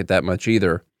will like it that much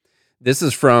either. This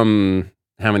is from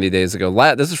how many days ago?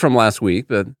 This is from last week,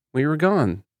 but we were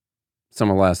gone some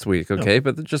of last week, okay? Oh.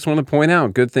 But just want to point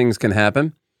out, good things can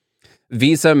happen.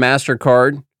 Visa,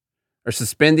 MasterCard are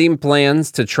suspending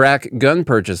plans to track gun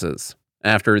purchases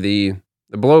after the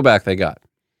blowback they got.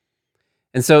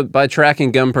 And so by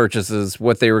tracking gun purchases,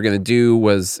 what they were going to do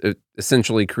was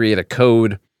essentially create a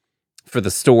code for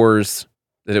the stores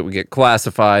that it would get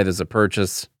classified as a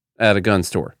purchase at a gun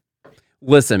store.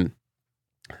 Listen,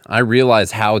 I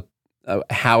realize how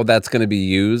that's going to be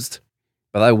used,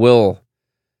 but I will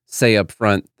say up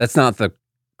front, that's not the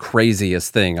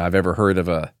craziest thing I've ever heard of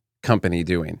a company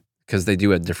doing, because they do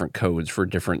have different codes for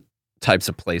different types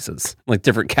of places, like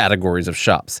different categories of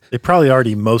shops. They probably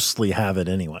already mostly have it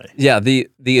anyway. Yeah, the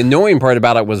annoying part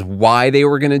about it was why they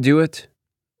were going to do it.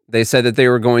 They said that they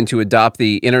were going to adopt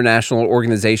the International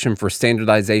Organization for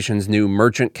Standardization's new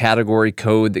merchant category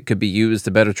code that could be used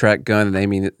to better track gun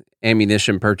and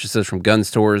ammunition purchases from gun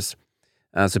stores.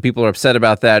 So people are upset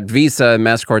about that. Visa and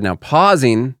MasterCard now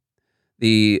pausing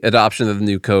the adoption of the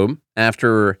new code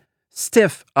after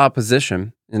stiff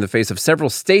opposition in the face of several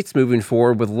states moving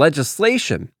forward with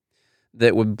legislation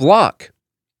that would block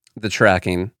the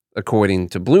tracking, according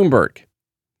to Bloomberg.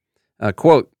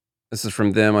 Quote, this is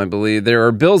from them, I believe. There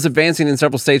are bills advancing in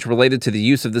several states related to the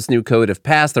use of this new code. If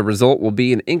passed, the result will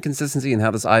be an inconsistency in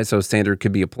how this ISO standard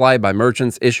could be applied by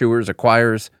merchants, issuers,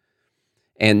 acquirers,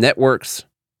 and networks.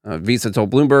 Visa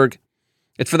told Bloomberg,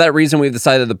 it's for that reason we've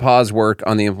decided to pause work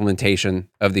on the implementation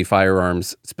of the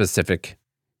firearms-specific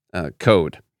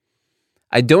code.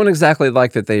 I don't exactly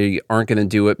like that they aren't going to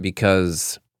do it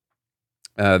because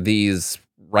these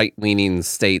right-leaning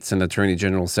states and attorney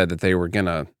general said that they were going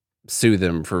to sue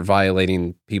them for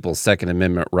violating people's Second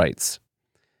Amendment rights.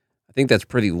 I think that's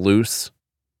pretty loose,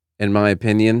 in my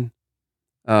opinion.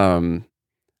 I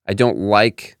don't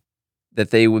like that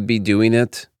they would be doing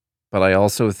it, but I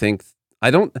also think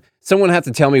someone have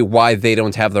to tell me why they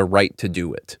don't have the right to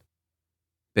do it.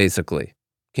 Basically,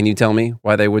 can you tell me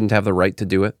why they wouldn't have the right to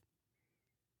do it?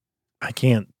 I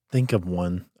can't think of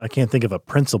one. I can't think of a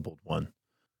principled one.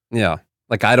 Yeah.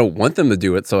 Like, I don't want them to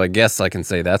do it, so I guess I can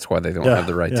say that's why they don't have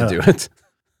the right to do it.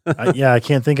 I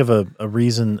can't think of a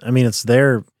reason. I mean, it's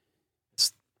their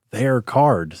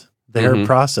card, their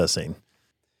processing,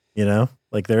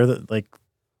 like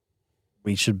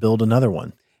we should build another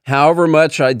one. However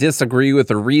much I disagree with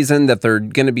the reason that they're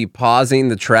going to be pausing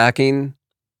the tracking,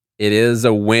 it is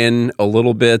a win a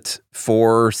little bit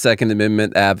for Second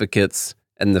Amendment advocates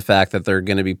and the fact that they're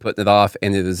going to be putting it off.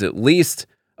 And it is at least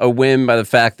a win by the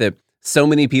fact that so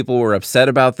many people were upset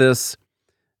about this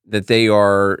that they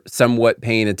are somewhat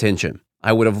paying attention.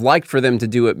 I would have liked for them to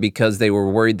do it because they were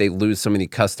worried they'd lose so many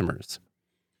customers.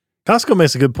 Costco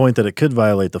makes a good point that it could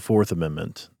violate the Fourth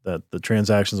Amendment, that the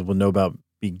transactions would no doubt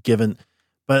be given.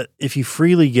 But if you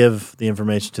freely give the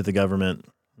information to the government,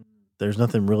 there's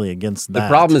nothing really against that. The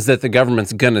problem is that the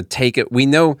government's going to take it. We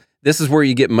know this is where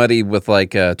you get muddy with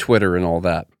like Twitter and all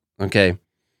that. Okay.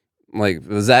 Like,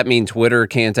 does that mean Twitter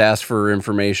can't ask for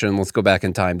information? Let's go back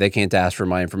in time. They can't ask for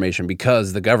my information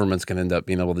because the government's going to end up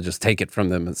being able to just take it from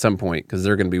them at some point because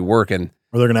they're going to be working.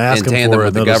 Or they're going to ask them for it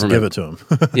and they'll just give it to them.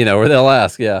 Or they'll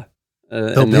ask, yeah.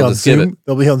 They'll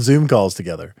be on Zoom calls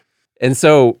together. And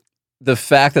so the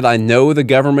fact that I know the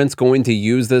government's going to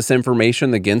use this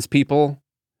information against people,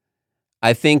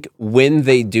 I think when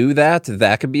they do that,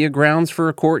 that could be a grounds for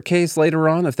a court case later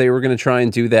on if they were going to try and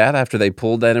do that after they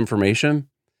pulled that information.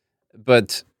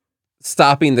 But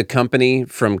stopping the company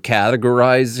from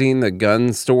categorizing the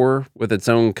gun store with its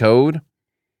own code,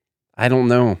 I don't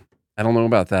know. I don't know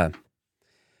about that.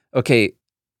 Okay,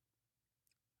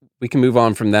 we can move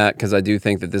on from that because I do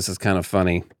think that this is kind of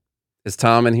funny. Is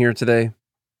Tom in here today?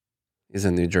 He's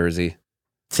in New Jersey.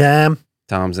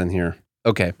 Tom's in here.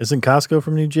 Okay. Isn't Costco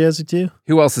from New Jersey too?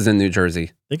 Who else is in New Jersey?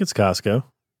 I think it's Costco.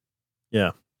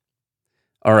 Yeah.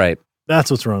 All right. That's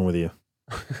what's wrong with you.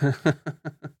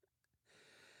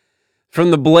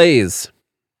 From the Blaze,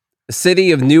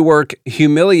 City of Newark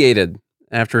humiliated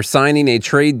after signing a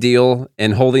trade deal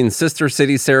and holding sister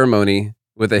city ceremony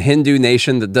with a Hindu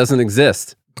nation that doesn't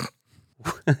exist.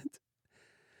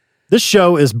 This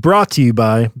show is brought to you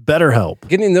by BetterHelp.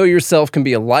 Getting to know yourself can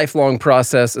be a lifelong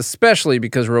process, especially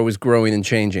because we're always growing and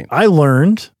changing. I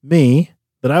learned,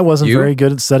 that I wasn't very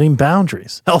good at setting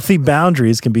boundaries. Healthy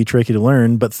boundaries can be tricky to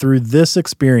learn, but through this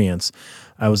experience,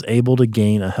 I was able to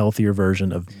gain a healthier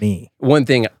version of me. One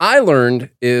thing I learned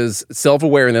is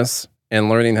self-awareness and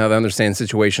learning how to understand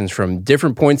situations from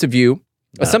different points of view.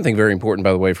 Something very important,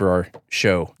 by the way, for our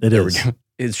show. It is.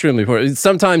 It's extremely important.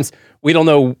 Sometimes we don't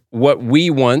know what we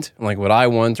want, like what I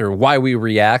want, or why we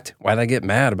react. Why did I get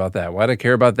mad about that? Why do I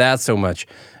care about that so much?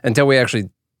 Until we actually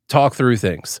talk through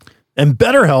things. And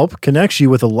BetterHelp connects you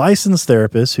with a licensed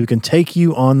therapist who can take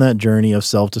you on that journey of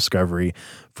self-discovery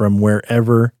from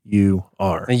wherever you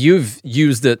are. And you've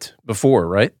used it before,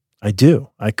 right? I do.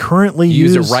 I currently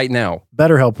use it right now.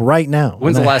 BetterHelp right now.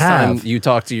 When's the last time you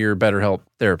talked to your BetterHelp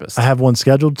therapist? I have one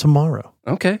scheduled tomorrow.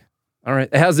 Okay. All right.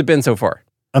 How's it been so far?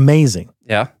 Amazing.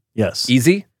 Yeah? Yes.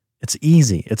 Easy? It's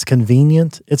easy. It's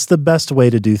convenient. It's the best way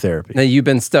to do therapy. Now, you've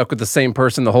been stuck with the same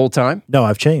person the whole time? No,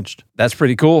 I've changed. That's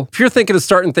pretty cool. If you're thinking of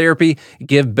starting therapy,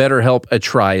 give BetterHelp a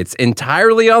try. It's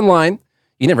entirely online.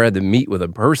 You never had to meet with a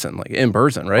person, like in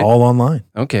person, right? All online.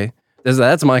 Okay.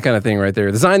 That's my kind of thing right there.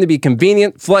 Designed to be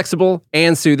convenient, flexible,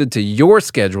 and suited to your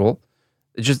schedule.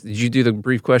 Did you do the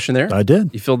brief questionnaire? I did.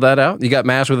 You filled that out? You got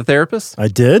matched with a therapist? I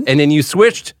did. And then you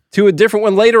switched to a different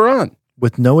one later on.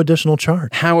 With no additional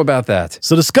charge. How about that?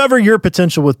 So discover your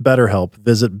potential with BetterHelp.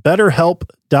 Visit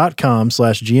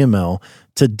betterhelp.com/GML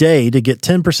today to get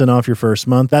 10% off your first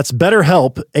month. That's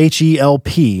BetterHelp,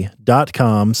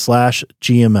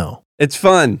 HELP.com/GML. It's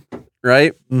fun,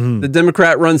 right? Mm-hmm. The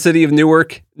Democrat-run city of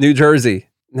Newark, New Jersey.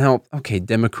 Now, okay,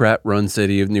 Democrat-run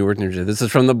city of Newark, New Jersey. This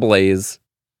is from The Blaze.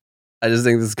 I just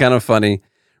think this is kind of funny.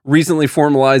 Recently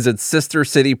formalized its sister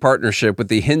city partnership with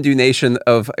the Hindu nation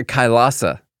of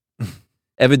Kailasa.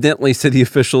 Evidently, city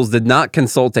officials did not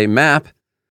consult a map.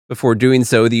 Before doing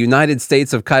so, the United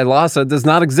States of Kailasa does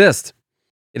not exist.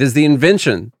 It is the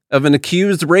invention of an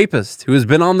accused rapist who has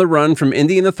been on the run from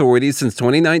Indian authorities since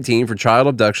 2019 for child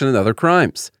abduction and other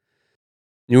crimes.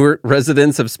 Newark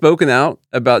residents have spoken out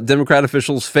about Democrat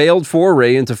officials' failed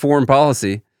foray into foreign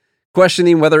policy,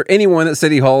 questioning whether anyone at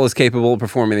City Hall is capable of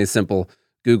performing a simple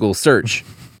Google search.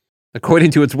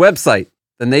 According to its website,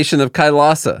 the nation of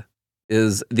Kailasa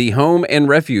is the home and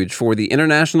refuge for the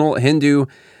international Hindu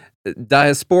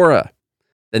diaspora.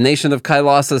 The nation of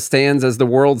Kailasa stands as the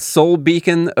world's sole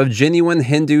beacon of genuine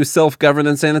Hindu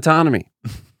self-governance and autonomy.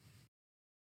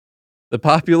 The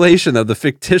population of the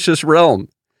fictitious realm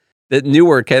that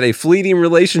Newark had a fleeting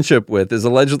relationship with is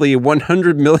allegedly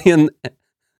 100 million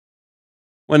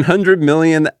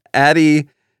Adi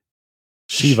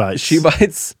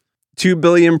Shivites, 2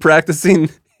 billion practicing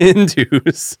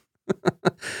Hindus.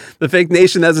 The fake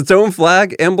nation has its own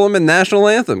flag, emblem, and national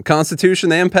anthem,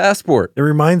 constitution, and passport. It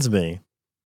reminds me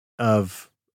of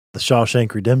the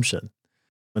Shawshank Redemption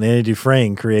when Andy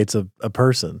Dufresne creates a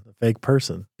person, a fake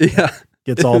person. Yeah.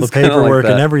 Gets all the paperwork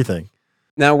and everything.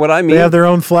 Now, what I mean... They have their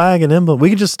own flag and emblem. We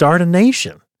could just start a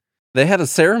nation. They had a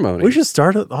ceremony. We should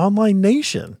start an online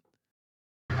nation.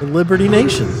 The Liberty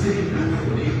Nation.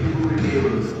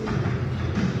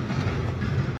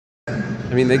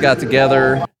 I mean, they got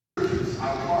together...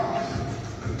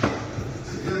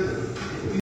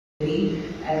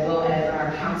 as well as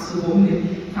our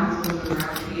Councilwoman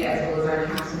Roundtree, as well as our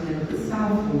Councilman of the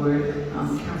South Ward,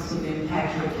 Councilman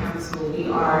Patrick Council. We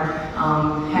are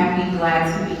happy,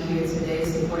 glad to be here today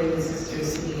supporting the Sister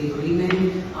City Agreement.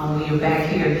 We are back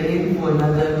here again for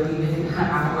another agreement.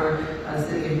 Our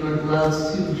City of Newark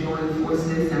loves to join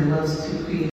forces and loves to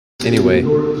create. Anyway,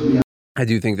 I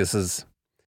do think this is,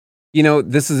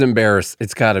 this is embarrassing.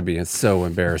 It's got to be. It's so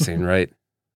embarrassing, right?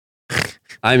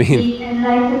 I mean, the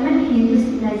Enlightenment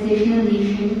Hindu civilizational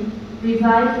nation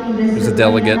revived in the there's a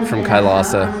delegate from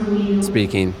Kailasa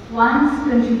speaking. Once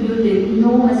contributed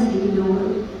enormously to the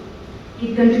world.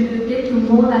 It contributed to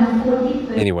more than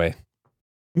 40%. Anyway,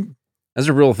 that's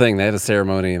a real thing. They had a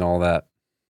ceremony and all that.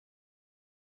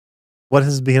 What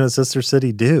does being a sister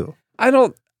city do? I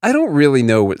don't really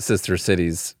know what sister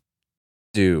cities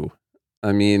do.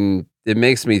 I mean, it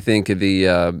makes me think of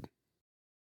the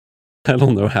I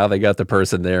don't know how they got the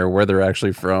person there, where they're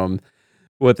actually from,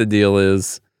 what the deal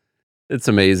is. It's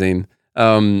amazing.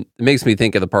 It makes me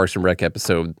think of the Parks and Rec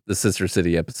episode, the Sister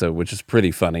City episode, which is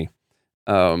pretty funny.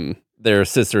 Their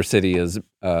sister city is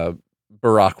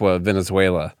Baragua,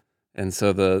 Venezuela. And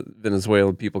so the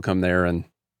Venezuelan people come there, and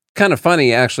kind of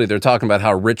funny, actually, they're talking about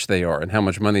how rich they are and how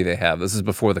much money they have. This is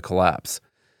before the collapse.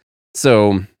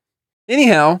 So,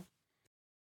 anyhow,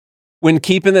 when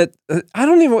keeping it,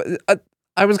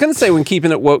 I was going to say when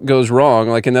keeping it woke goes wrong,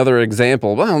 like another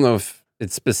example, but I don't know if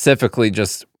it's specifically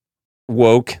just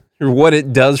woke or what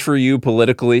it does for you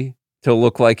politically to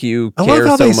look like you I care love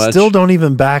how so they much. still don't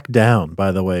even back down,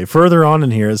 by the way. Further on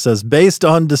in here, it says, based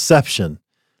on deception,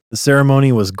 the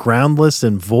ceremony was groundless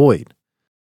and void.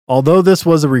 Although this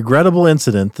was a regrettable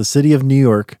incident, the city of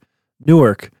Newark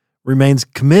remains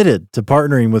committed to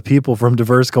partnering with people from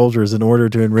diverse cultures in order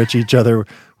to enrich each other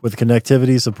with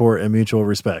connectivity, support, and mutual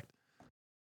respect.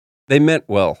 They meant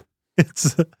well.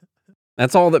 It's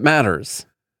That's all that matters.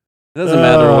 It doesn't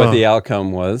matter what the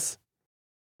outcome was.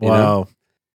 You know? wow.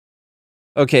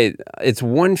 Okay, it's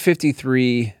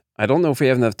 1:53. I don't know if we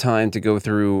have enough time to go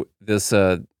through this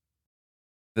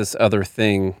this other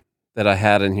thing that I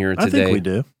had in here today. I think we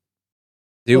do.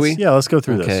 Do we? Yeah, let's go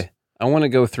through this. Okay. I want to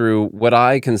go through what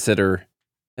I consider.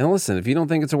 And listen, if you don't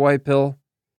think it's a white pill,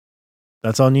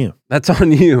 That's on you. that's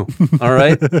on you. All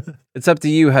right? It's up to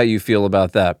you how you feel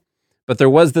about that. But there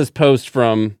was this post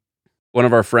from one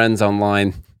of our friends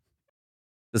online,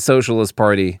 the Socialist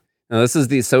Party. Now, this is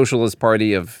the Socialist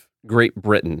Party of Great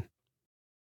Britain,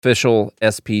 official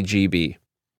SPGB.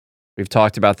 We've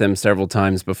talked about them several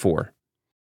times before.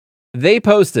 They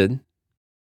posted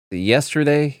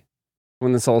yesterday,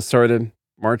 when this all started,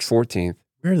 March 14th.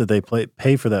 Weird that they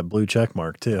pay for that blue check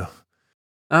mark, too.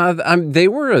 I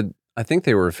think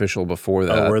they were official before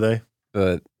that. Oh, were they?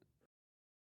 But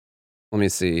let me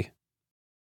see.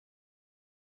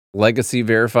 Legacy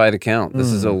verified account.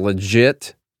 This is a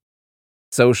legit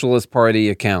Socialist Party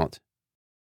account.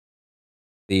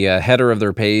 The header of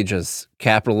their page is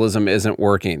 "Capitalism isn't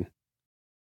working."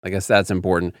 I guess that's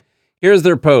important. Here's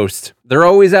their post. They're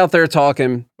always out there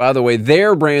talking. By the way,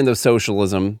 their brand of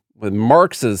socialism, with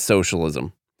Marx's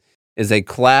socialism, is a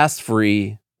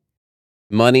class-free,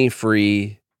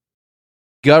 money-free,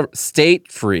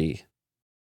 state-free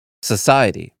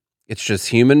society. It's just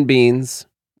human beings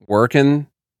working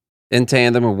in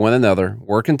tandem with one another,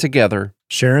 working together,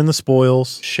 Sharing the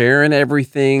spoils. sharing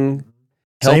everything,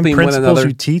 Same helping one principles another.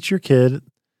 you teach your kid.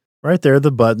 Right there,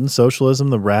 the button. Socialism,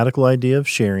 the radical idea of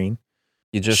sharing.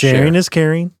 You just Sharing share. is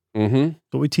caring. Mm-hmm. That's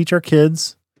what we teach our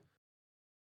kids.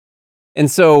 And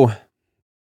so,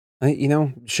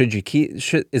 should you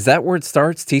is that where it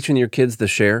starts? Teaching your kids to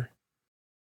share?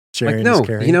 Sharing Like, no, is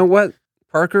caring. you know what,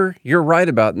 Parker? You're right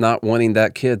about not wanting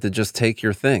that kid to just take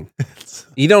your thing.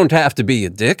 You don't have to be a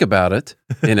dick about it.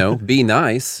 Be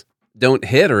nice. Don't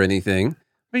hit or anything.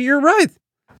 But you're right.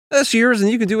 That's yours,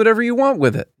 and you can do whatever you want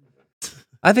with it.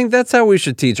 I think that's how we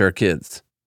should teach our kids.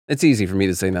 It's easy for me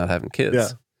to say not having kids. Yeah.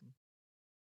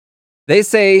 They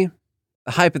say,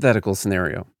 a hypothetical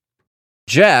scenario.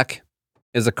 Jack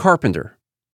is a carpenter.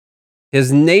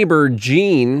 His neighbor,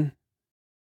 Jean,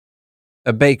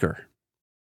 a baker.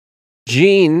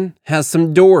 Jean has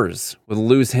some doors with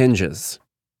loose hinges.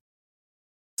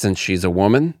 Since she's a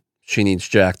woman, she needs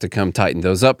Jack to come tighten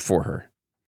those up for her.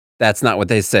 That's not what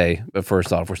they say, but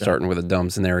first off, we're starting with a dumb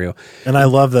scenario. And I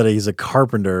love that he's a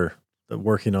carpenter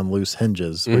working on loose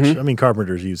hinges, which, I mean,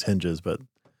 carpenters use hinges, but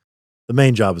the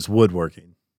main job is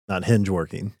woodworking, not hinge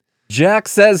working. Jack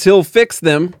says he'll fix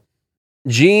them.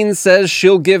 Jean says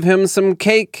she'll give him some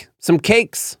cakes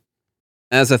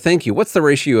as a thank you. What's the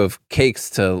ratio of cakes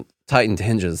to tightened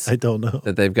hinges I don't know.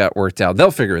 that they've got worked out?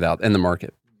 They'll figure it out in the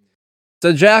market.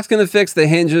 So Jack's going to fix the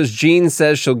hinges. Jean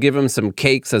says she'll give him some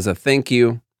cakes as a thank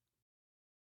you.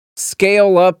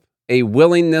 Scale up a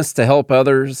willingness to help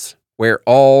others where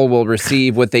all will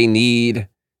receive what they need,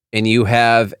 and you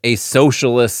have a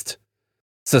socialist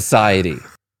society.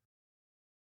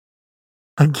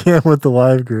 I can't with the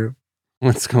live group.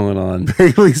 What's going on?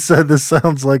 Bailey said this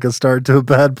sounds like a start to a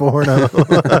bad porno.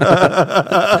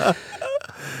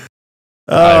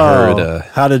 heard,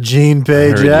 how did Gene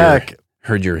pay Jack?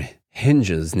 Heard your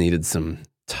hinges needed some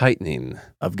tightening.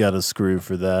 I've got a screw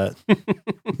for that.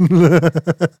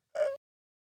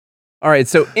 All right,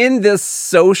 so in this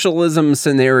socialism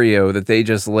scenario that they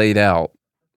just laid out,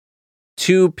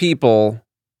 two people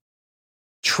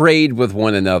trade with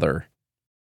one another.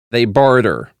 They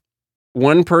barter.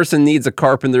 One person needs a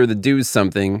carpenter to do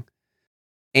something,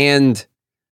 and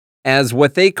as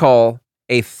what they call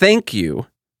a thank you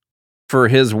for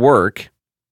his work,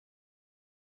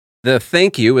 the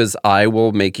thank you is, I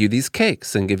will make you these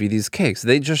cakes and give you these cakes.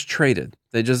 They just traded.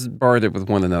 They just bartered with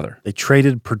one another. They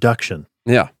traded production,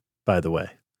 Yeah. by the way.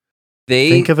 They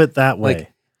Think of it that way.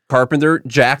 like carpenter,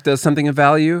 Jack does something of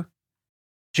value.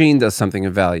 Jean does something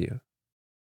of value.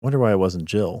 Wonder why it wasn't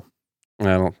Jill.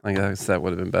 I guess that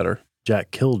would have been better.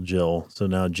 Jack killed Jill, so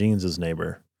now Gene's his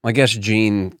neighbor. I guess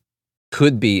Jean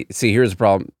could be. See, here's the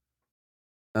problem.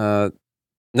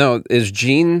 No, is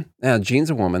Jean? Yeah, Jean's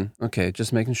a woman. Okay,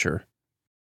 just making sure.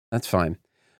 That's fine.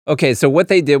 Okay, so what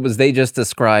they did was they just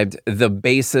described the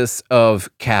basis of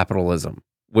capitalism,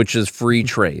 which is free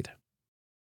trade.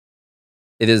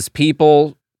 It is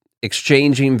people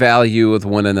exchanging value with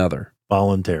one another.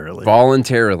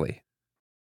 Voluntarily.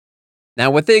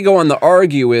 Now, what they go on to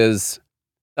argue is,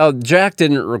 oh, Jack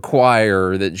didn't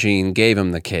require that Jean gave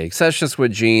him the cakes. That's just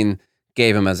what Jean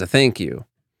gave him as a thank you.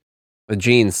 But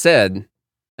Jean said,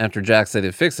 after Jack said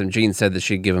he'd fix him, Jean said that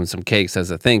she'd give him some cakes as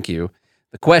a thank you.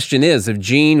 The question is, if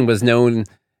Jean was known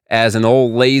as an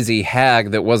old lazy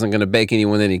hag that wasn't going to bake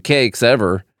anyone any cakes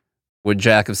ever, would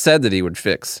Jack have said that he would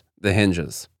fix the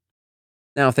hinges?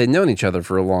 Now, if they'd known each other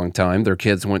for a long time, their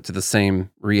kids went to the same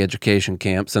re-education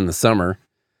camps in the summer,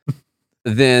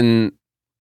 then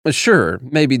sure,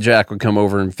 maybe Jack would come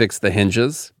over and fix the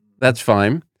hinges. That's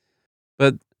fine.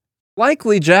 But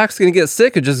likely Jack's going to get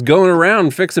sick of just going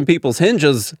around fixing people's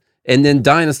hinges and then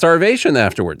dying of starvation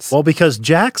afterwards. Well, because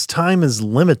Jack's time is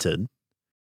limited,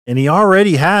 and he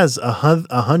already has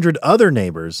 100 other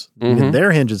neighbors getting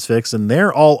their hinges fixed, and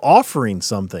they're all offering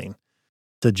something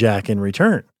to Jack in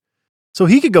return. So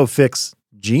he could go fix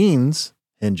Jean's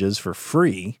hinges for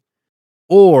free,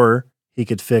 or he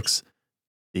could fix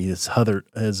his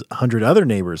 100 other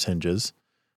neighbors' hinges,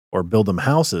 or build them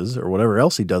houses, or whatever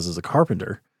else he does as a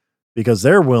carpenter, because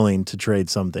they're willing to trade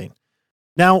something.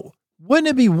 Now, wouldn't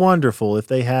it be wonderful if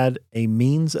they had a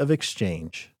means of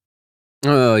exchange?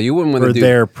 You wouldn't want to for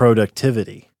their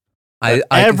productivity.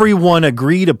 Everyone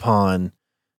agreed upon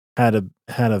had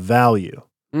a value.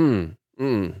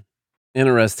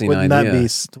 Interesting idea.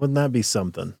 Wouldn't that be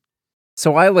something?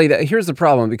 So I laid out. Here's the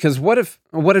problem, because what if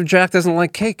Jack doesn't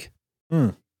like cake?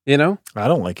 You know, I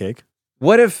don't like cake.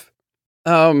 What if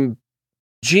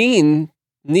Jean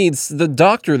needs the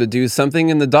doctor to do something,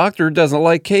 and the doctor doesn't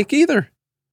like cake either?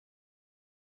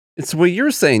 It's what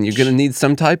you're saying. You're going to need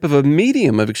some type of a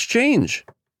medium of exchange.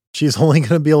 She's only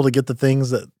going to be able to get the things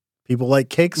that people like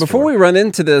cakes for. Before we run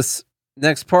into this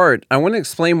next part, I want to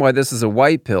explain why this is a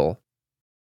white pill.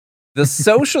 The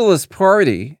Socialist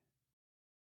Party,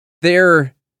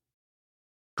 their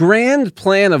grand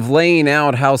plan of laying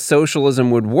out how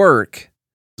socialism would work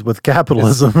with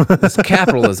capitalism. It's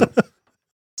capitalism.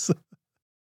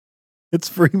 It's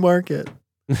free market.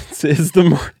 Is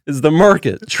the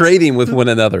market trading with one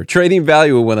another, trading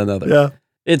value with one another. Yeah.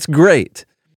 It's great.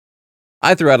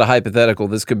 I threw out a hypothetical.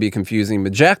 This could be confusing,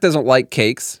 but Jack doesn't like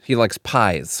cakes. He likes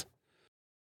pies.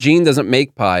 Jean doesn't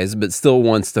make pies, but still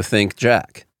wants to thank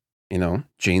Jack. You know,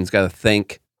 Jean's got to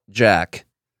thank Jack.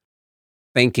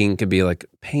 Thanking could be like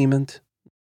payment,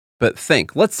 but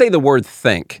thank. Let's say the word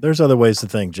thank. There's other ways to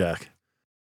thank Jack.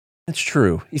 That's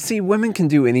true. You see, women can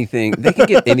do anything. They can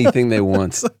get anything they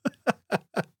want.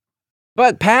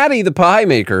 But Patty, the pie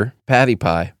maker, Patty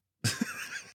Pie,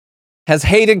 has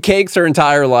hated cakes her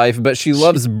entire life, but she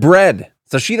loves bread.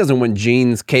 So she doesn't want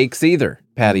Jean's cakes either.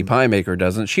 Patty Pie maker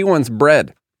doesn't. She wants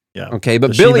bread. Yeah. Okay, but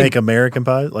Does Billy she make American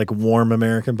pies, like warm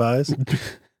American pies?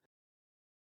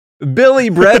 Billy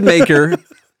Bread Maker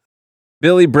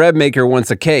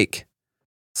wants a cake.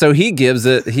 So he gives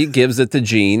it to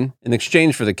Jean in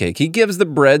exchange for the cake. He gives the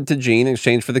bread to Jean in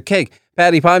exchange for the cake.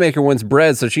 Patty Pie Maker wants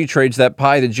bread, so she trades that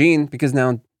pie to Jean because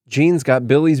now Jean's got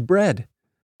Billy's bread.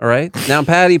 All right? Now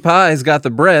Patty Pie's got the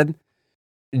bread.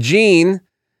 Jean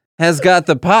has got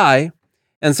the pie.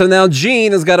 And so now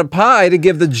Jean has got a pie to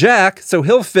give to Jack, so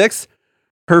he'll fix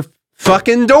her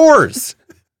fucking doors.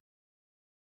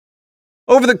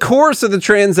 Over the course of the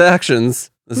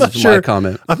transactions, this is my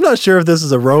comment. I'm not sure if this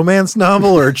is a romance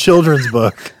novel or a children's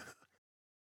book.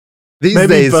 These Maybe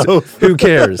days, both. who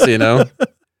cares, you know?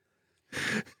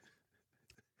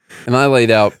 And I laid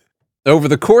out, over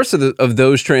the course of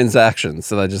those transactions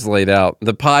that I just laid out,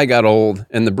 the pie got old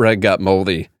and the bread got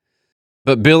moldy.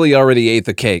 But Billy already ate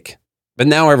the cake. But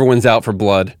now everyone's out for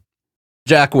blood.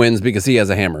 Jack wins because he has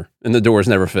a hammer and the door's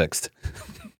never fixed.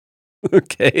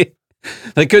 Okay?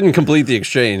 They couldn't complete the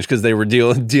exchange because they were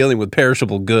dealing with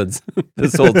perishable goods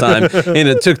this whole time, and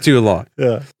it took too long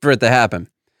for it to happen.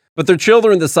 But their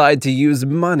children decide to use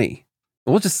money.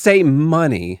 We'll just say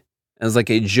money as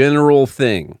like a general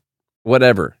thing.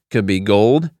 Whatever. Could be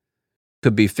gold.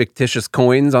 Could be fictitious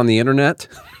coins on the internet.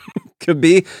 Could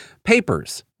be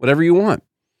papers. Whatever you want.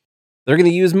 They're going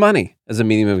to use money as a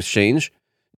medium of exchange.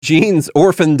 Jean's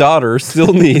orphan daughter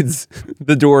still needs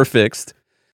the door fixed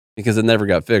because it never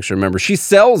got fixed. Remember, she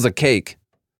sells a cake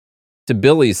to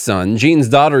Billy's son. Jean's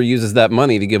daughter uses that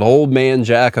money to give old man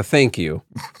Jack a thank you.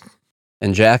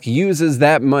 And Jack uses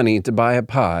that money to buy a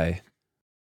pie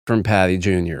from Patty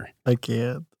Jr. I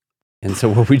can't. And so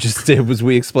what we just did was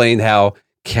we explained how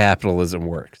capitalism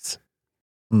works.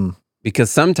 Hmm.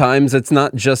 Because sometimes it's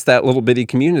not just that little bitty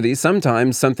community.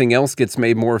 Sometimes something else gets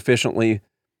made more efficiently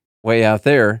way out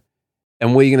there.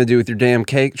 And what are you going to do with your damn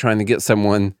cake trying to get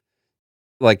someone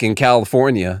like in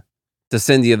California to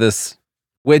send you this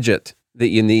widget that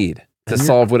you need to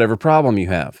solve whatever problem you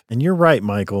have? And you're right,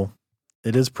 Michael.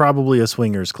 It is probably a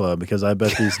swingers club because I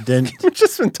bet these We've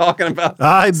just been talking about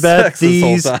I bet sex this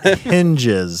whole these time.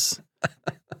 hinges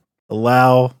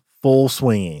allow full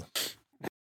swinging.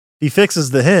 He fixes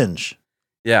the hinge.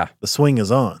 Yeah, The swing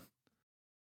is on.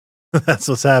 That's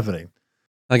what's happening.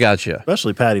 I got you.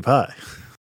 Especially Patty Pie.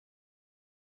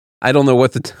 I don't know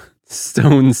what the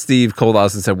Stone Steve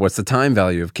Coldawson said. What's the time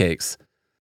value of cakes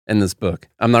in this book?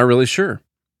 I'm not really sure.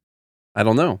 I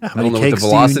don't know. How I don't many know what the cakes do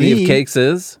you velocity of need? cakes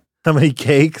is. How many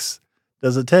cakes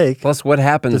does it take? Plus, what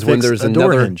happens to when fix there's a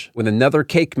door another hinge? when another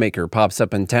cake maker pops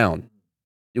up in town?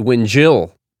 When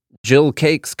Jill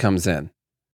Cakes comes in,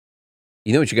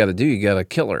 you know what you got to do? You got to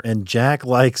kill her. And Jack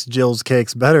likes Jill's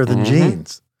cakes better than Mhm.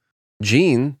 Jean's.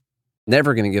 Jean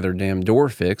never going to get her damn door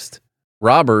fixed.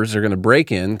 Robbers are going to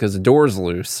break in because the door's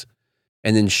loose,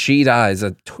 and then she dies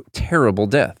a terrible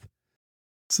death.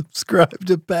 Subscribe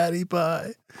to Patty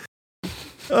Pie.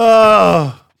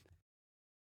 Oh,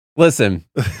 Listen,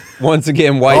 once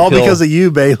again, White all Pill. because of you,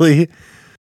 Bailey.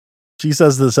 She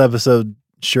says this episode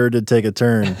sure did take a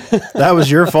turn. That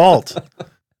was your fault.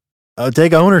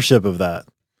 Take ownership of that.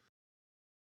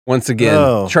 Once again,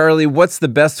 Oh. Charlie, what's the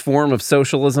best form of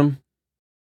socialism?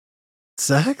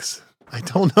 Sex? I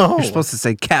don't know. You're supposed to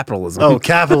say capitalism. Oh,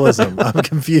 capitalism. I'm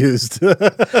confused.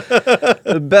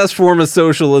 The best form of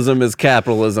socialism is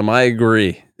capitalism. I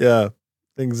agree. Yeah,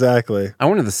 exactly. I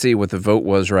wanted to see what the vote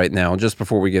was right now, just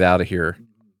before we get out of here,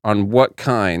 on what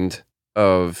kind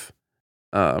of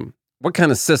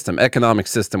system, economic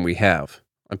system we have.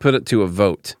 I put it to a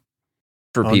vote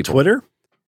for On people. Twitter?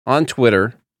 On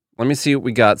Twitter. Let me see what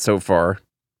we got so far.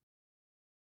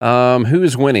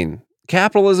 Who's winning?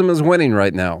 Capitalism is winning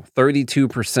right now,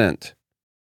 32%.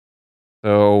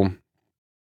 So,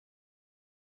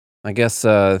 I guess,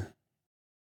 let's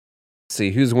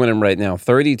see, who's winning right now?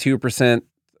 32%,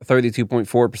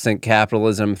 32.4%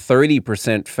 capitalism,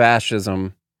 30%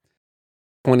 fascism,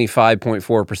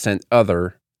 25.4%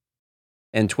 other,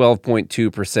 and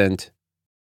 12.2%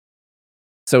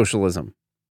 socialism.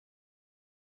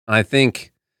 I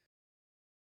think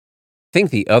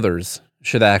the others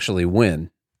should actually win.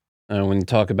 When you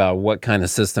talk about what kind of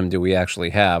system do we actually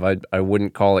have, I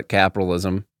wouldn't call it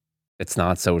capitalism. It's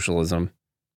not socialism.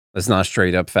 It's not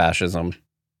straight up fascism.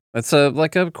 It's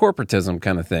like a corporatism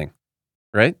kind of thing,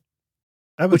 right?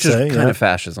 I would Which say, is kind of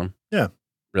fascism. Yeah.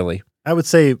 Really. I would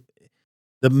say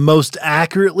the most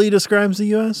accurately describes the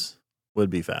U.S. would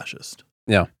be fascist.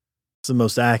 Yeah. It's the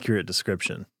most accurate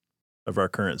description of our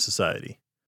current society,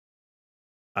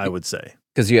 I would say.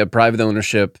 Because you have private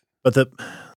ownership. But the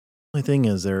only thing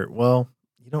is you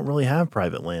don't really have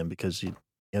private land because you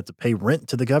have to pay rent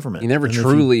to the government. You never And if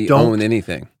truly don't own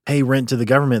anything. pay rent to the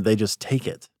government, they just take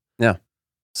it. Yeah.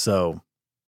 So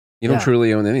You don't Yeah.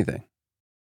 truly own anything.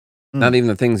 Not even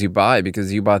the things you buy,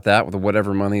 because you bought that with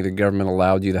whatever money the government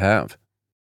allowed you to have.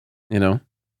 You know?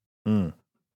 Mm.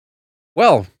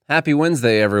 Well, happy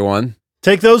Wednesday, everyone.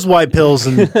 Take those white pills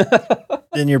and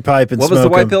in your pipe and What smoke was the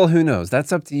white them. pill? Who knows?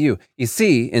 That's up to you. You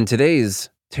see, in today's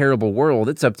terrible world,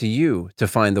 it's up to you to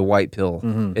find the white pill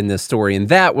Mhm. in this story. And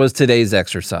that was today's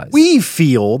exercise. We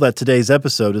feel that today's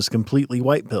episode is completely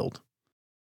white pilled.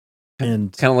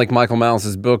 And Kind of like Michael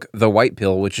Malice's book, The White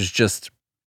Pill, which is just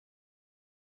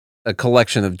a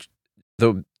collection of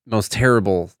the most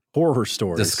terrible, horror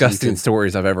stories. disgusting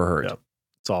stories I've ever heard. Yeah.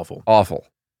 It's awful. Awful.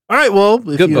 All right. Well,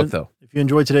 if Good you, book, though. If you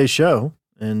enjoyed today's show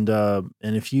and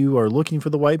if you are looking for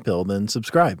the white pill, then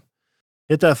subscribe.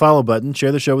 Hit that follow button.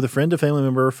 Share the show with a friend, a family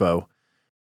member, or foe.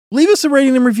 Leave us a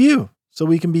rating and review so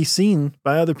we can be seen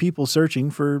by other people searching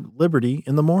for liberty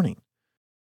in the morning.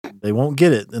 They won't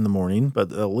get it in the morning,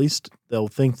 but at least they'll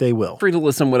think they will. Free to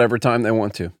listen whatever time they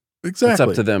want to. Exactly. It's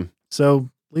up to them. So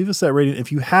leave us that rating.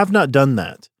 If you have not done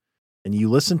that and you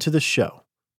listen to the show,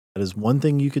 that is one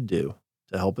thing you could do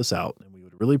to help us out, and we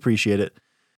would really appreciate it.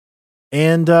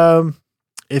 And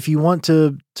if you want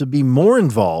to be more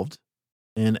involved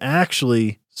and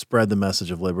actually spread the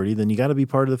message of liberty, then you got to be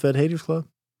part of the Fed Haters Club.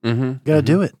 Mm-hmm. You got to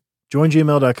do it. Join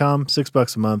gmail.com,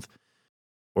 $6 a month,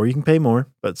 or you can pay more,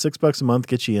 but $6 a month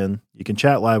gets you in. You can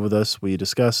chat live with us. We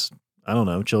discuss, I don't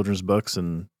know, children's books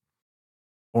and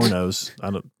pornos.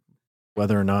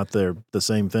 Whether or not they're the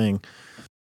same thing.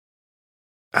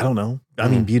 I don't know. I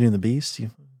mean, Beauty and the Beast.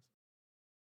 It's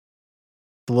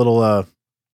a little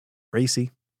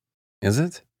racy. Is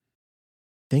it?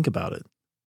 Think about it.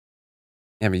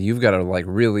 I mean, you've got to like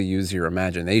really use your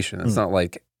imagination. It's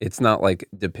not like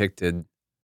depicted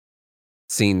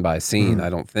scene by scene, I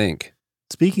don't think.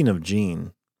 Speaking of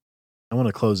Gene, I want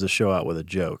to close the show out with a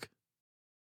joke.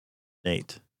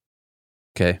 Nate.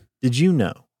 Okay. Did you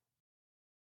know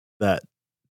that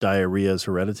diarrhea is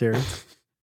hereditary?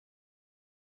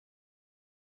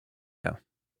 Yeah.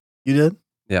 You did?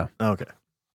 Yeah. Okay.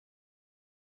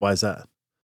 Why is that?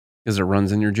 Because it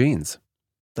runs in your genes.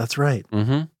 That's right.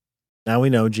 Mm-hmm. Now we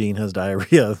know Jean has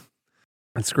diarrhea.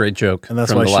 That's a great joke. And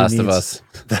that's from why The Last of Us.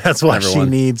 That's why Everyone. she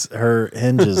needs her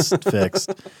hinges fixed.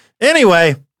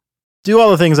 Anyway, do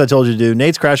all the things I told you to do.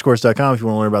 NatesCrashCourse.com if you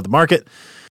want to learn about the market.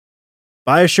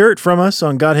 Buy a shirt from us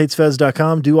on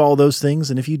GodHatesFez.com. Do all those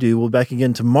things. And if you do, we'll be back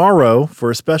again tomorrow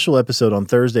for a special episode on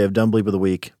Thursday of Dumb Bleep of the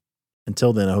Week.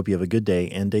 Until then, I hope you have a good day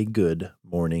and a good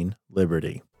morning,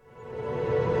 Liberty.